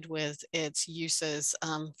associated with its uses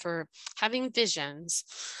for having visions.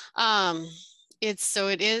 It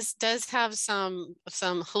does have some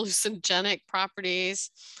hallucinogenic properties.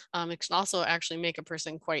 It can also actually make a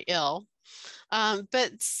person quite ill.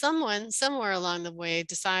 But someone somewhere along the way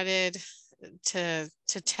decided to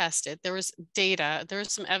test it. There was data, there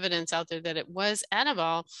was some evidence out there that it was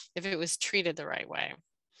edible if it was treated the right way.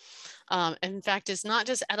 In fact, it's not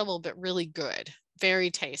just edible, but really good, very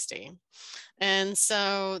tasty. And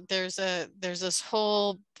so there's this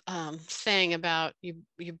whole thing about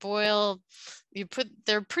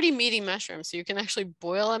they're pretty meaty mushrooms, so you can actually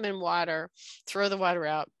boil them in water, throw the water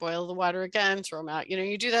out, boil the water again, throw them out.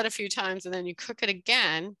 You do that a few times and then you cook it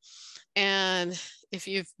again. And if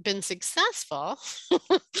you've been successful,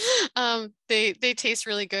 they taste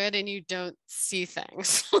really good and you don't see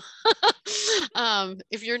things.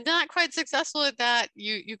 If you're not quite successful at that,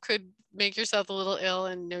 you could make yourself a little ill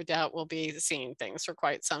and no doubt will be seeing things for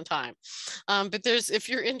quite some time. But if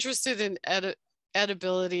you're interested in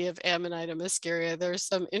edibility of Amanita muscaria, there's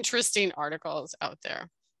some interesting articles out there.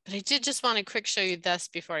 But I did just want to quick show you this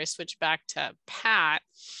before I switch back to Pat.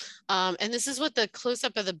 And this is what the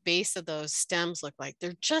close-up of the base of those stems look like.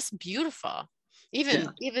 They're just beautiful.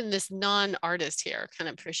 Even this non-artist here can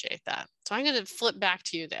appreciate that. So I'm going to flip back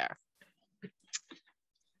to you there.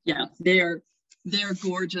 Yeah, they're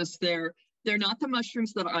gorgeous. They're not the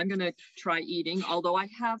mushrooms that I'm going to try eating, although I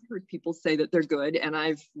have heard people say that they're good, and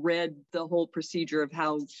I've read the whole procedure of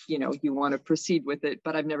how you want to proceed with it,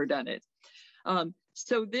 but I've never done it.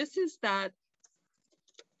 So this is that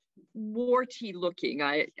warty looking.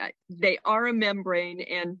 They are a membrane,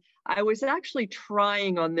 and I was actually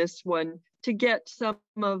trying on this one to get some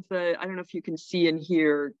of the, I don't know if you can see in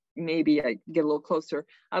here, maybe I get a little closer.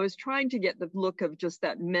 I was trying to get the look of just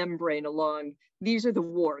that membrane along. These are the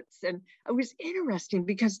warts. And it was interesting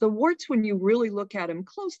because the warts, when you really look at them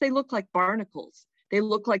close, they look like barnacles. They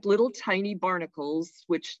look like little tiny barnacles,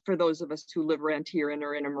 which for those of us who live around here and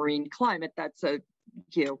are in a marine climate, that's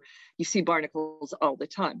you see barnacles all the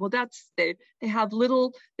time. Well, they have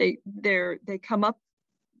little, they come up,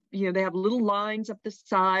 they have little lines up the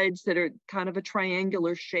sides that are kind of a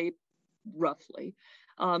triangular shape, roughly.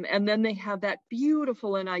 And then they have that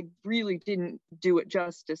beautiful, and I really didn't do it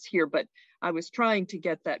justice here, but I was trying to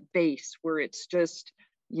get that base where it's just,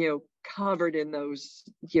 covered in those,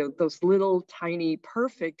 those little tiny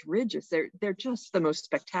perfect ridges. They're just the most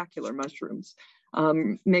spectacular mushrooms.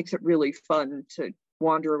 Makes it really fun to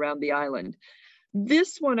wander around the island.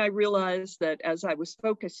 This one, I realized that as I was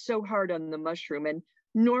focused so hard on the mushroom, and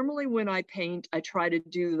normally when I paint, I try to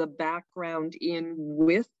do the background in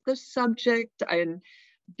with the subject. And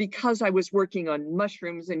because I was working on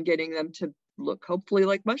mushrooms and getting them to look hopefully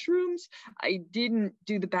like mushrooms, I didn't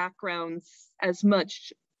do the backgrounds as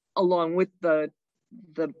much along with the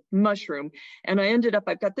mushroom. And I ended up,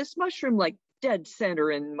 I've got this mushroom like dead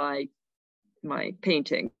center in my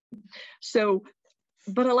painting. So,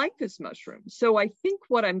 but I like this mushroom. So I think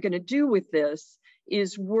what I'm going to do with this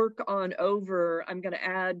is work on I'm going to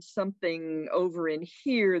add something over in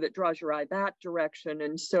here that draws your eye that direction.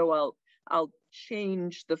 And so I'll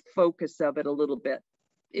change the focus of it a little bit.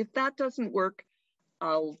 If that doesn't work,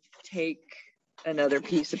 I'll take another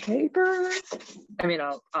piece of paper. I mean,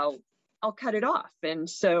 I'll cut it off. And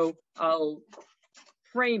so I'll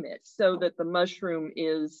frame it so that the mushroom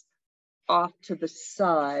is off to the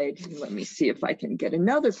side. Let me see if I can get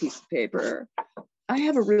another piece of paper. I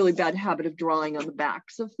have a really bad habit of drawing on the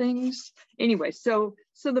backs of things. Anyway, so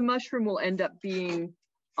the mushroom will end up being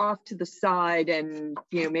off to the side, and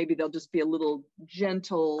maybe there'll just be a little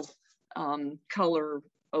gentle color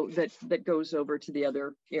that goes over to the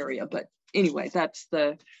other area. But anyway, that's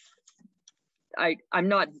I'm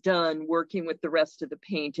not done working with the rest of the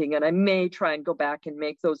painting, and I may try and go back and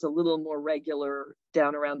make those a little more regular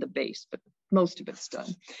down around the base, but most of it's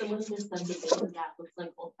done. So when this does the base of that looks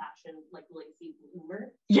like old-fashioned, like lacy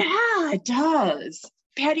bloomer? Yeah, it does.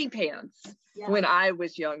 Petty pants. Yeah. When I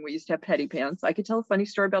was young, we used to have petty pants. I could tell a funny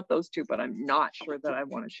story about those too, but I'm not sure that I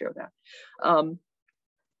want to share that.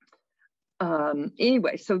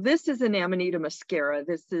 Anyway, so this is an Amanita muscaria.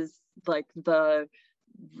 This is like the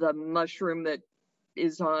mushroom that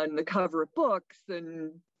is on the cover of books,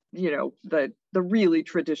 and the really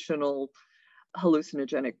traditional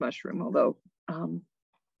hallucinogenic mushroom, although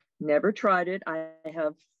never tried it. I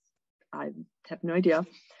have no idea.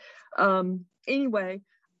 Anyway,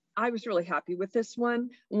 I was really happy with this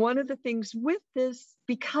one. One of the things with this,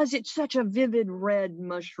 because it's such a vivid red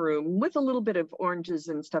mushroom with a little bit of oranges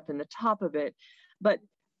and stuff in the top of it, but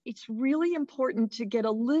it's really important to get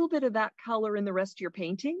a little bit of that color in the rest of your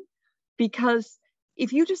painting, because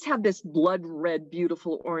if you just have this blood red,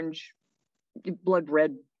 beautiful orange, blood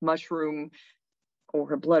red mushroom,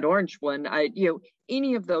 or a blood orange one,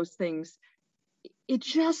 any of those things, it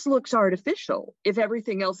just looks artificial if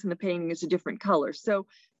everything else in the painting is a different color. So,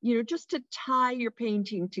 just to tie your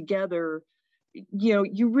painting together,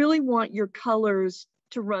 you really want your colors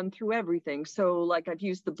to run through everything. So like I've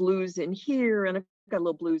used the blues in here, and I've got a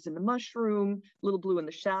little blues in the mushroom, a little blue in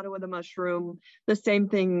the shadow of the mushroom, the same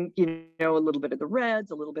thing, a little bit of the reds,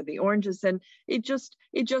 a little bit of the oranges, and it just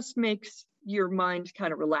makes your mind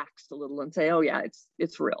kind of relaxed a little and say, oh yeah,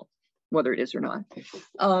 it's real, whether it is or not.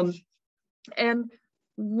 And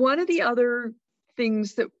one of the other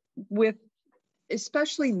things that with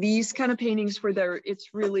especially these kind of paintings where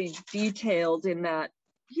it's really detailed in that,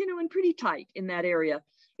 you know, and pretty tight in that area,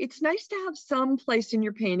 it's nice to have some place in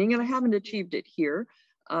your painting, and I haven't achieved it here,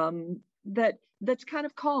 that's kind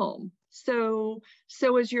of calm. So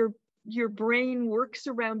as your brain works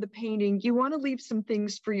around the painting, you want to leave some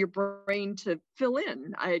things for your brain to fill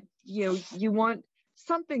in. You want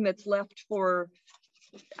something that's left for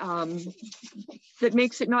that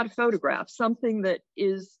makes it not a photograph, something that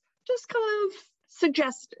is just kind of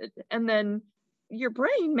suggested, and then your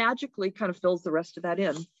brain magically kind of fills the rest of that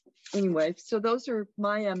in. Anyway, so those are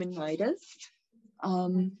my amanitas.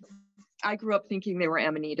 I grew up thinking they were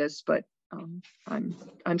amanitas, but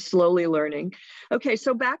I'm slowly learning. Okay,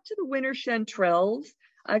 so back to the winter chanterelles.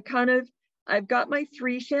 I've got my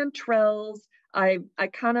 3 chanterelles. I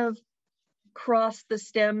kind of crossed the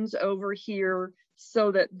stems over here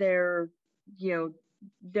so that they're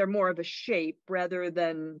more of a shape rather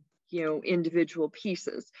than, individual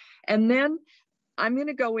pieces. And then I'm going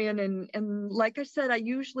to go in and like I said, I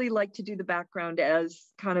usually like to do the background as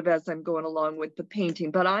I'm going along with the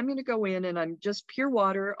painting, but I'm going to go in and I'm just pure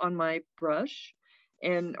water on my brush,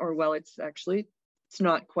 it's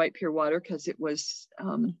not quite pure water because it was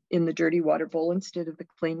in the dirty water bowl instead of the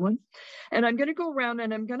clean one. And I'm going to go around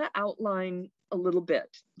and I'm going to outline a little bit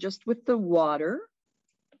just with the water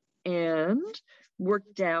and work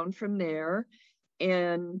down from there.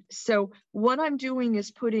 And so what I'm doing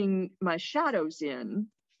is putting my shadows in,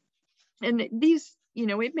 and these,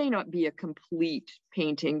 it may not be a complete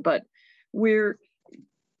painting, but when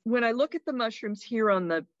I look at the mushrooms here on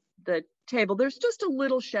the table, there's just a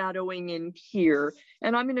little shadowing in here,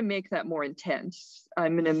 and I'm going to make that more intense.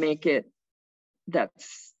 I'm going to make it,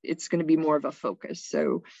 it's going to be more of a focus.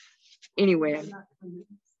 So anyway,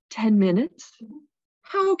 10 minutes.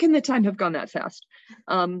 How can the time have gone that fast?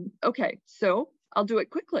 Okay, so I'll do it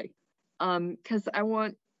quickly because I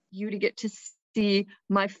want you to get to see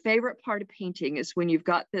my favorite part of painting is when you've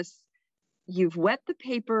got this, you've wet the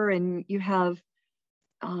paper and you have,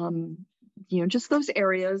 just those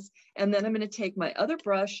areas. And then I'm going to take my other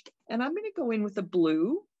brush and I'm going to go in with a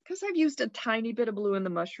blue because I've used a tiny bit of blue in the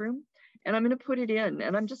mushroom, and I'm going to put it in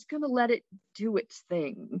and I'm just going to let it do its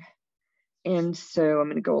thing. And so I'm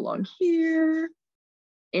going to go along here.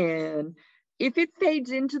 And if it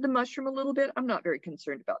fades into the mushroom a little bit, I'm not very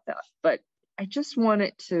concerned about that, but I just want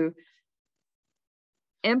it to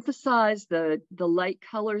emphasize the light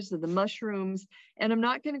colors of the mushrooms. And I'm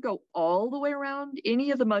not going to go all the way around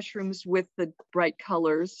any of the mushrooms with the bright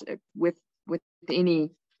colors with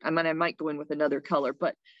any, I might go in with another color,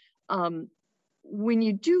 but when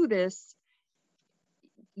you do this,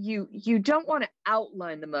 you don't want to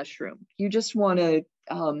outline the mushroom. You just want to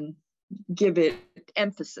give it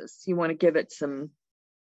emphasis. You want to give it some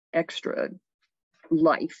extra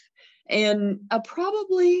life. And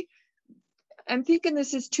I'm thinking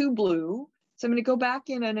this is too blue. So I'm going to go back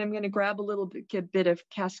in and I'm going to grab a bit of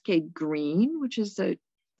Cascade Green, which is a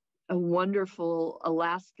wonderful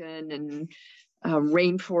Alaskan and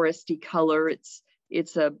rainforesty color.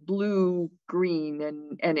 It's a blue green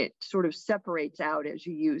and it sort of separates out as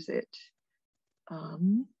you use it.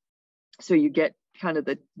 So you get kind of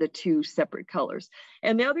the 2 separate colors.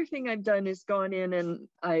 And the other thing I've done is gone in and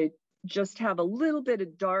I just have a little bit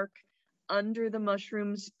of dark under the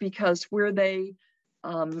mushrooms because where they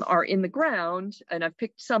are in the ground, and I've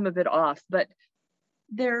picked some of it off, but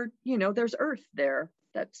there's earth there.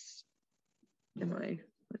 Let's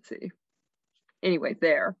see. Anyway,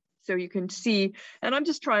 there. So you can see, and I'm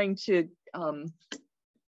just trying to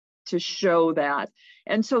show that.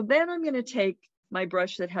 And so then I'm going to take my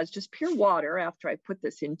brush that has just pure water after I put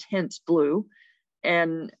this intense blue,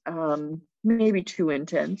 and maybe too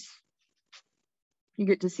intense. You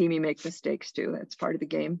get to see me make mistakes too. That's part of the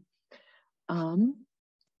game.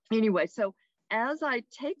 Anyway, so as I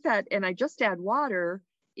take that and I just add water,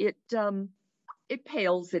 it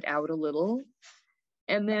pales it out a little.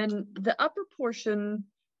 And then the upper portion,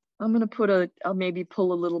 I'm going to I'll maybe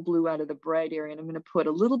pull a little blue out of the bright area, and I'm going to put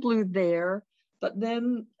a little blue there. But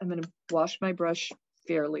then I'm going to wash my brush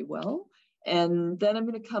fairly well. And then I'm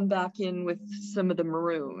going to come back in with some of the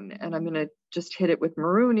maroon, and I'm going to just hit it with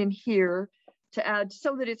maroon in here to add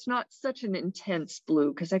so that it's not such an intense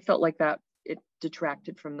blue, because I felt like that it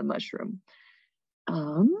detracted from the mushroom.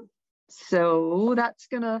 So that's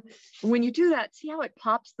gonna, when you do that, see how it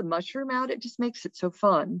pops the mushroom out? It just makes it so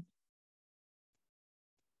fun.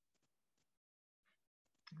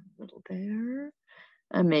 A little there.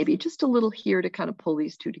 And maybe just a little here to kind of pull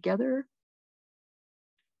these 2 together.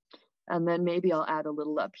 And then maybe I'll add a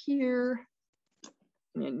little up here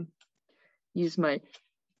and use my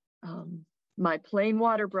my plain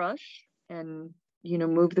water brush and, you know,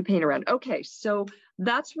 move the paint around. Okay, so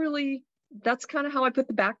that's kind of how I put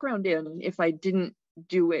the background in if I didn't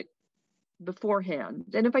do it beforehand.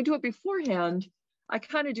 And if I do it beforehand, I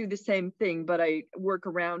kind of do the same thing, but I work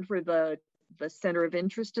around where the center of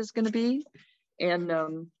interest is going to be, and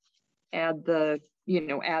add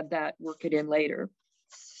that, work it in later.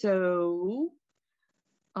 So,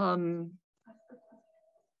 oh,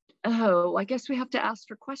 I guess we have to ask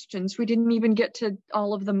for questions. We didn't even get to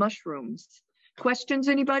all of the mushrooms. Questions,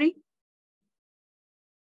 anybody?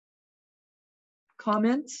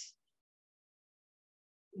 Comments?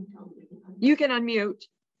 You can unmute.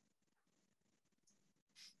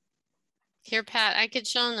 Here, Pat, I could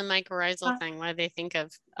show them the mycorrhizal thing, why they think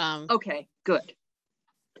of. Okay, good.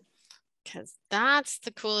 Because that's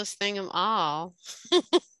the coolest thing of all.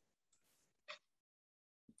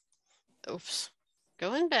 Oops,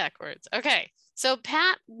 going backwards. Okay, so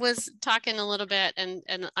Pat was talking a little bit, and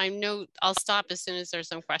I know I'll stop as soon as there's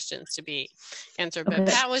some questions to be answered, but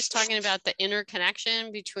Okay. Pat was talking about the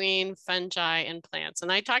interconnection between fungi and plants.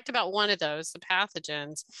 And I talked about one of those, the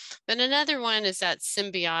pathogens, but another one is that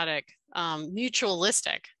symbiotic,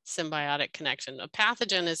 mutualistic symbiotic connection. A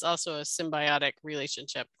pathogen is also a symbiotic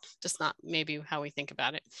relationship, just not maybe how we think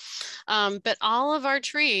about it. But all of our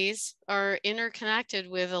trees are interconnected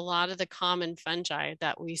with a lot of the common fungi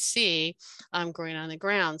that we see growing on the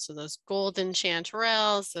ground. So those golden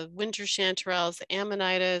chanterelles, the winter chanterelles, the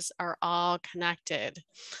amanitas are all connected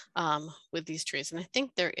with these trees. And I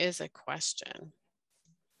think there is a question.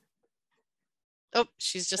 Oh,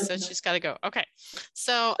 she's just said she's got to go. Okay.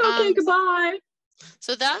 So, Okay, goodbye.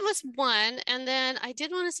 So that was one. And then I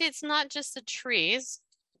did want to say it's not just the trees.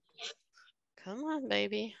 Come on,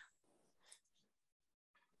 baby.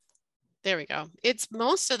 There we go. It's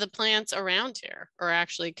most of the plants around here are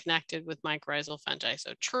actually connected with mycorrhizal fungi.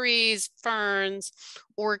 So trees, ferns,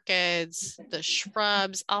 orchids, the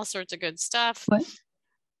shrubs, all sorts of good stuff. What?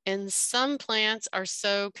 And some plants are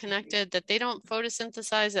so connected that they don't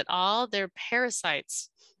photosynthesize at all. They're parasites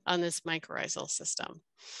on this mycorrhizal system.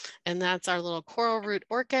 And that's our little coral root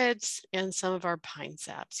orchids and some of our pine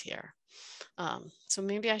saps here. So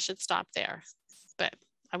maybe I should stop there. But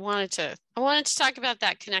I wanted to talk about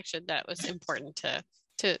that connection that was important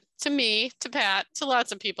to me, to Pat, to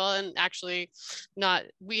lots of people, and actually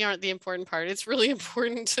we aren't the important part. It's really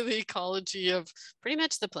important to the ecology of pretty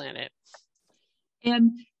much the planet.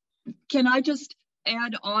 And can I just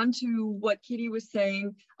add on to what Kitty was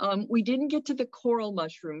saying? We didn't get to the coral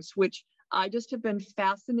mushrooms, which I just have been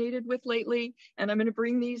fascinated with lately. And I'm going to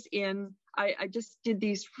bring these in. I just did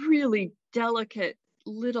these really delicate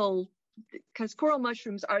little, because coral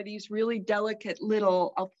mushrooms are these really delicate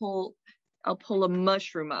little, I'll pull a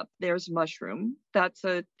mushroom up. There's mushroom. That's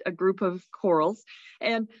a group of corals.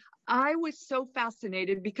 And I was so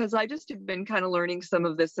fascinated because I just have been kind of learning some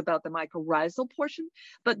of this about the mycorrhizal portion,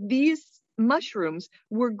 but these mushrooms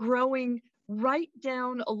were growing right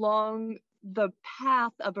down along the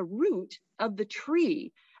path of a root of the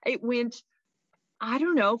tree. It went, I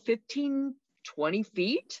don't know, 15, 20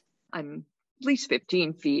 feet. I'm at least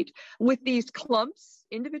 15 feet with these clumps,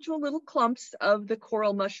 individual little clumps of the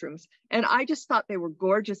coral mushrooms. And I just thought they were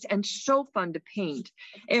gorgeous and so fun to paint.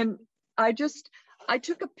 And I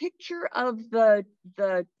took a picture of the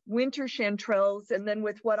winter chanterelles, and then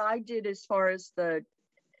with what I did as far as the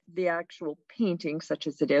actual painting, such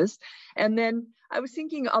as it is. And then I was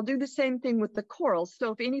thinking I'll do the same thing with the corals.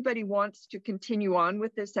 So if anybody wants to continue on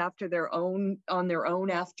with this on their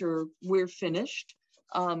own after we're finished,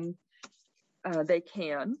 they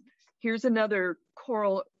can. Here's another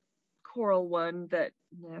coral one that,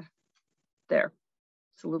 there.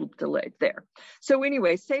 It's a little delayed there. So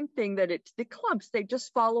anyway, same thing, that it's the clumps, they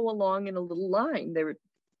just follow along in a little line.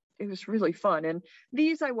 It was really fun. And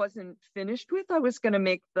these I wasn't finished with. I was going to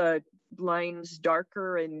make the lines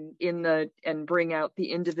darker and bring out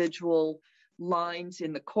the individual lines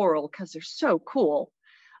in the coral because they're so cool.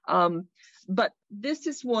 But this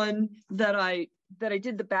is one that I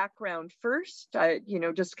did the background first. I,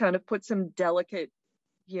 just kind of put some delicate,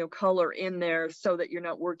 color in there so that you're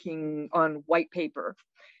not working on white paper.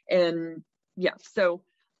 And yeah, so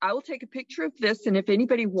I will take a picture of this, and if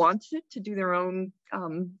anybody wants it to do their own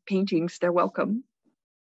paintings, they're welcome.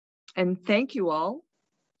 And thank you all.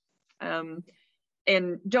 And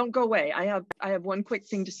don't go away. I have one quick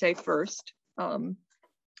thing to say first. But I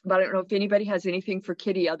don't know if anybody has anything for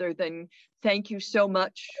Kitty other than thank you so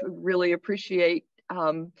much. Really appreciate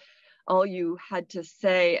all you had to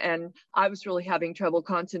say. And I was really having trouble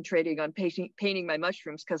concentrating on painting my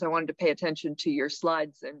mushrooms because I wanted to pay attention to your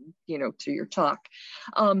slides and, you know, to your talk.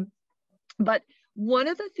 But one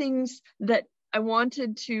of the things that I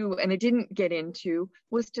wanted to, and I didn't get into,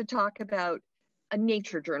 was to talk about a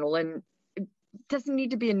nature journal. And it doesn't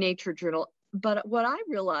need to be a nature journal, but what I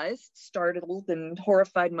realized, startled and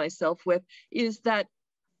horrified myself with, is that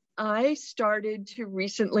I started to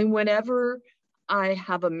recently, whenever I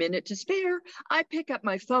have a minute to spare, I pick up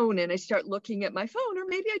my phone and I start looking at my phone, or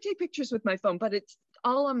maybe I take pictures with my phone, but it's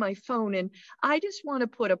all on my phone. And I just want to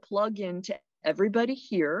put a plug in to everybody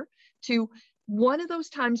here to one of those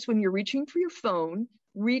times when you're reaching for your phone,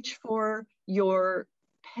 reach for your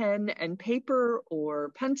pen and paper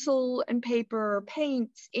or pencil and paper,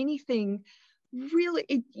 paints, anything.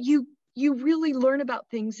 Really, you really learn about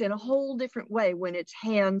things in a whole different way when it's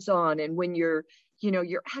hands-on and when you're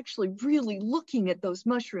actually really looking at those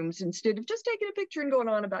mushrooms instead of just taking a picture and going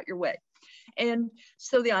on about your way. And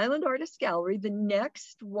so the Island Artist Gallery, the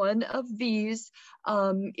next one of these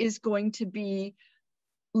is going to be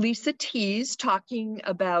Lisa Tees talking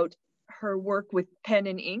about her work with pen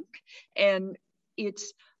and ink, and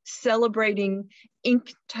it's celebrating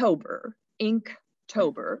Inktober,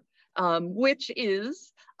 which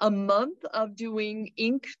is a month of doing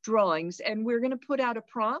ink drawings. And we're going to put out a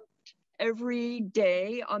prompt every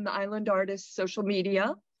day on the Island Artist social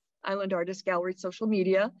media, Island Artist Gallery social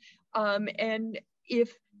media. And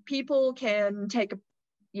if people can take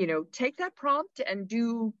that prompt and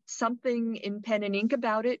do something in pen and ink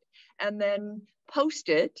about it, and then post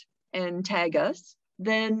it and tag us,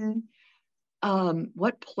 then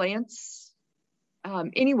what plants?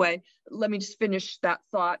 Anyway, let me just finish that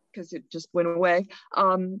thought because it just went away.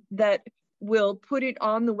 That we'll put it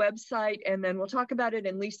on the website and then we'll talk about it,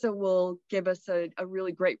 and Lisa will give us a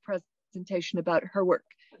really great presentation about her work.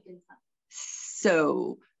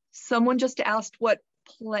 So someone just asked what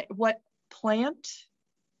plant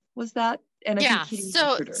was that? And I Yeah, think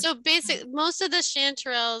so basically most of the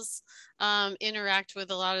chanterelles interact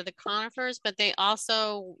with a lot of the conifers, but they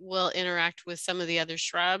also will interact with some of the other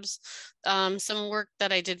shrubs. Some work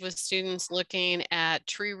that I did with students looking at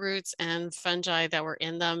tree roots and fungi that were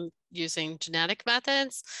in them using genetic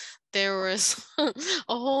methods, there was a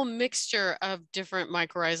whole mixture of different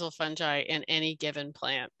mycorrhizal fungi in any given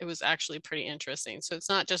plant. It was actually pretty interesting. So it's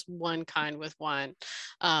not just one kind with one.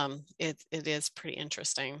 It is pretty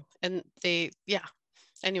interesting. And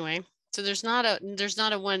anyway, so there's not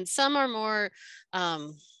a one. Some are more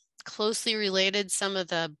closely related. Some of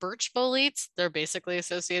the birch boletes, they're basically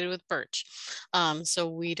associated with birch. So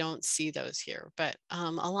we don't see those here, but a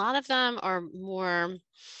lot of them are more,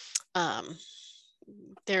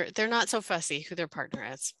 they're not so fussy who their partner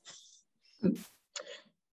is.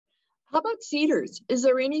 How about cedars? Is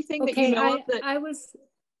there anything that you know of that?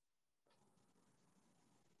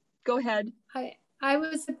 Go ahead. I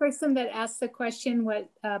was the person that asked the question what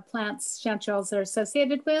plants chanterelles are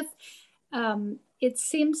associated with. It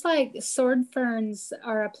seems like sword ferns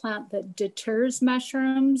are a plant that deters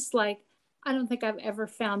mushrooms. Like, I don't think I've ever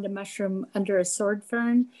found a mushroom under a sword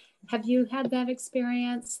fern. Have you had that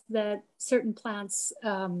experience that certain plants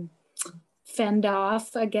fend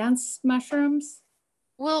off against mushrooms?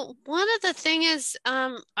 Well, one of the thing is,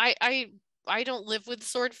 I don't live with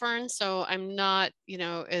sword ferns, so I'm not,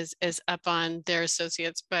 as up on their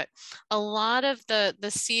associates, but a lot of the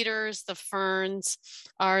cedars, the ferns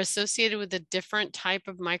are associated with a different type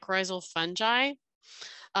of mycorrhizal fungi.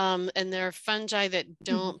 And they're fungi that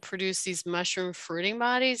don't produce these mushroom fruiting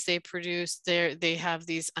bodies. They have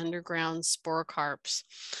these underground sporocarps.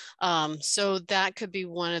 So that could be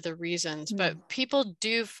one of the reasons. But people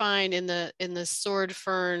do find in the sword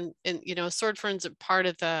fern, and sword ferns are part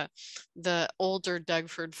of the older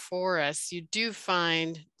Dougford forests. You do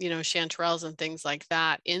find chanterelles and things like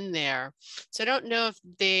that in there. So I don't know if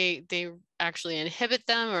they actually inhibit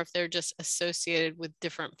them or if they're just associated with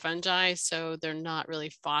different fungi, so they're not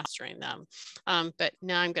really fostering them. But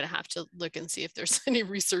now I'm going to have to look and see if there's any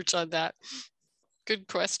research on that. Good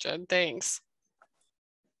question. Thanks.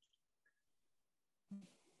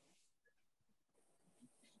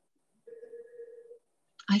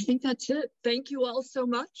 I think that's it. Thank you all so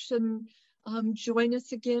much, and join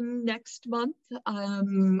us again next month.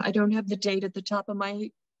 I don't have the date at the top of my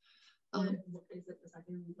is it the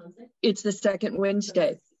second Wednesday? It's the second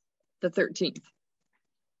Wednesday, the 13th.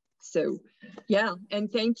 So yeah,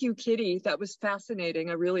 and thank you, Kitty. That was fascinating.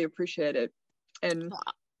 I really appreciate it. And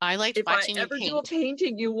I liked watching you paint. If I ever do a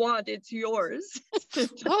painting you want, it's yours.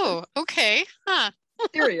 Oh, okay. Huh.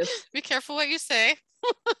 Serious. Be careful what you say.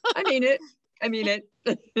 I mean it.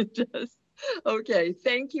 Just Okay,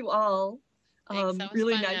 thank you all. Thanks. That was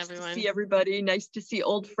Really fun, nice everyone. to see everybody. Nice to see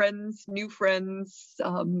old friends, new friends.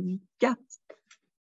 Yeah,